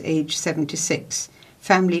 John's, aged 76.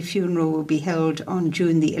 Family funeral will be held on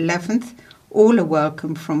June the 11th. All are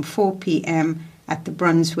welcome from 4 p.m. at the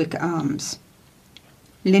Brunswick Arms.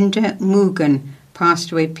 Linda Moogan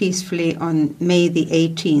passed away peacefully on May the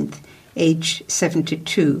 18th, aged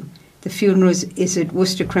 72. The funeral is at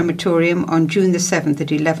Worcester Crematorium on June the 7th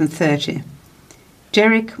at 11:30.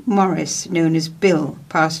 Derek Morris, known as Bill,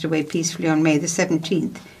 passed away peacefully on May the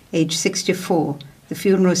 17th, aged 64. The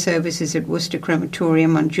funeral service is at Worcester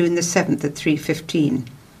Crematorium on June the 7th at 3:15.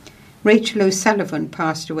 Rachel O'Sullivan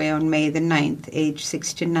passed away on May the 9th, aged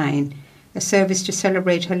 69. A service to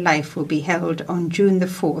celebrate her life will be held on June the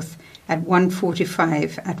 4th at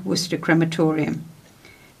 1:45 at Worcester Crematorium.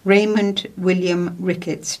 Raymond William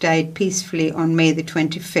Ricketts died peacefully on May the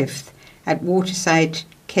 25th at Waterside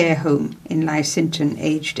Care Home in Lysinton,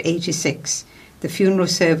 aged 86. The funeral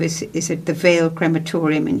service is at the Vale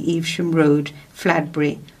Crematorium in Evesham Road,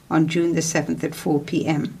 Fladbury, on June the 7th at 4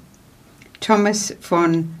 p.m. Thomas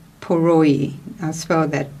von Porroy, I'll spell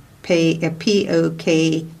that, P-O-K-O-R-N-Y,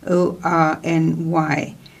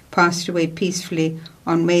 passed away peacefully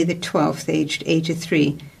on May the 12th, aged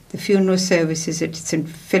 83. The funeral service is at St.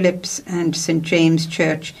 Philip's and St. James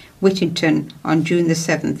Church, Whittington, on June the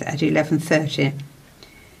 7th at 11:30.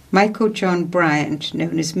 Michael John Bryant,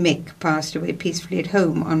 known as Mick, passed away peacefully at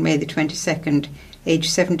home on May the 22nd, aged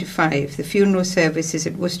 75. The funeral service is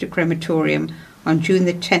at Worcester Crematorium on June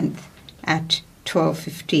the 10th at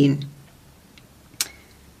 12:15.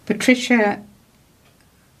 Patricia,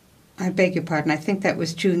 I beg your pardon, I think that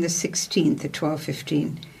was June the 16th at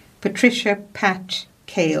 12:15. Patricia Pat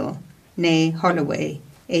Cale, née Holloway,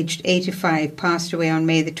 aged 85, passed away on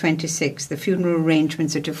May the 26th. The funeral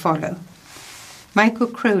arrangements are to follow. Michael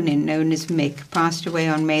Cronin, known as Mick, passed away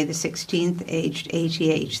on May the 16th, aged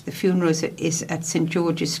 88. The funeral is at St.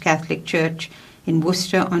 George's Catholic Church in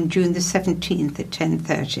Worcester on June the 17th at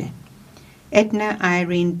 10:30. Edna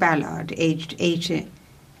Irene Ballard, aged 80.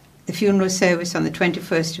 The funeral service on the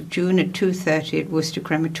 21st of June at 2:30 at Worcester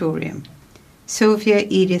Crematorium. Sylvia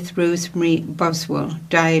Edith Rosemary Boswell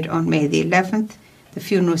died on May the 11th. The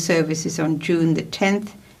funeral service is on June the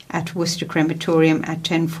 10th at Worcester Crematorium at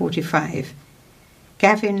 10:45.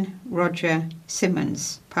 Gavin Roger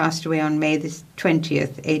Simmons passed away on May the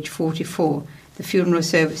 20th, aged 44. The funeral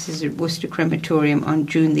service is at Worcester Crematorium on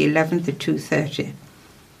June the 11th at 2:30.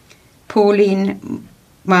 Pauline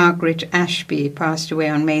Margaret Ashby passed away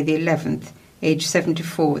on May the 11th, aged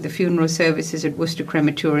 74. The funeral service is at Worcester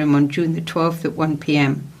Crematorium on June the 12th at 1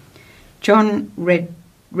 p.m. John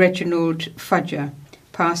Reginald Fudger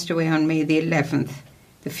passed away on May the 11th.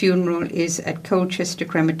 The funeral is at Colchester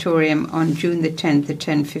Crematorium on June the 10th at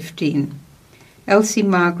 10:15. Elsie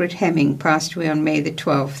Margaret Hemming passed away on May the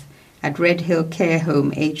 12th at Red Hill Care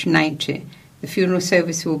Home, aged 90. The funeral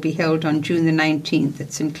service will be held on June the 19th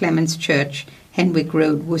at St. Clement's Church, Henwick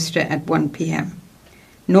Road, Worcester at 1 p.m.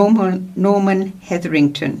 Norman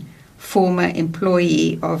Hetherington, former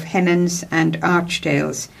employee of Hennons and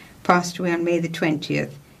Archdales, passed away on May the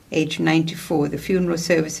 20th, aged 94. The funeral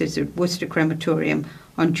services at Worcester Crematorium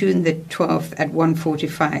on June the 12th at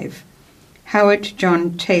 1:45. Howard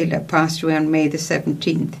John Taylor passed away on May the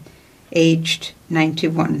 17th, aged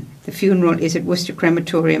 91. The funeral is at Worcester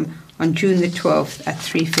Crematorium on June the 12th at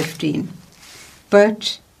 3:15.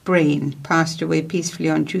 Bert Brain passed away peacefully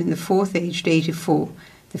on June the 4th, aged 84.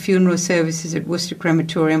 The funeral services at Worcester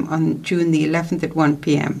Crematorium on June the 11th at 1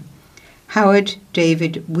 p.m. Howard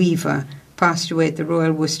David Weaver passed away at the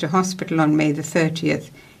Royal Worcester Hospital on May the 30th,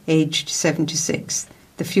 aged 76.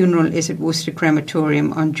 The funeral is at Worcester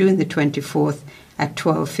Crematorium on June the 24th at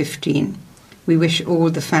 12:15. We wish all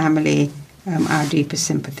the family our deepest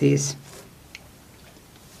sympathies.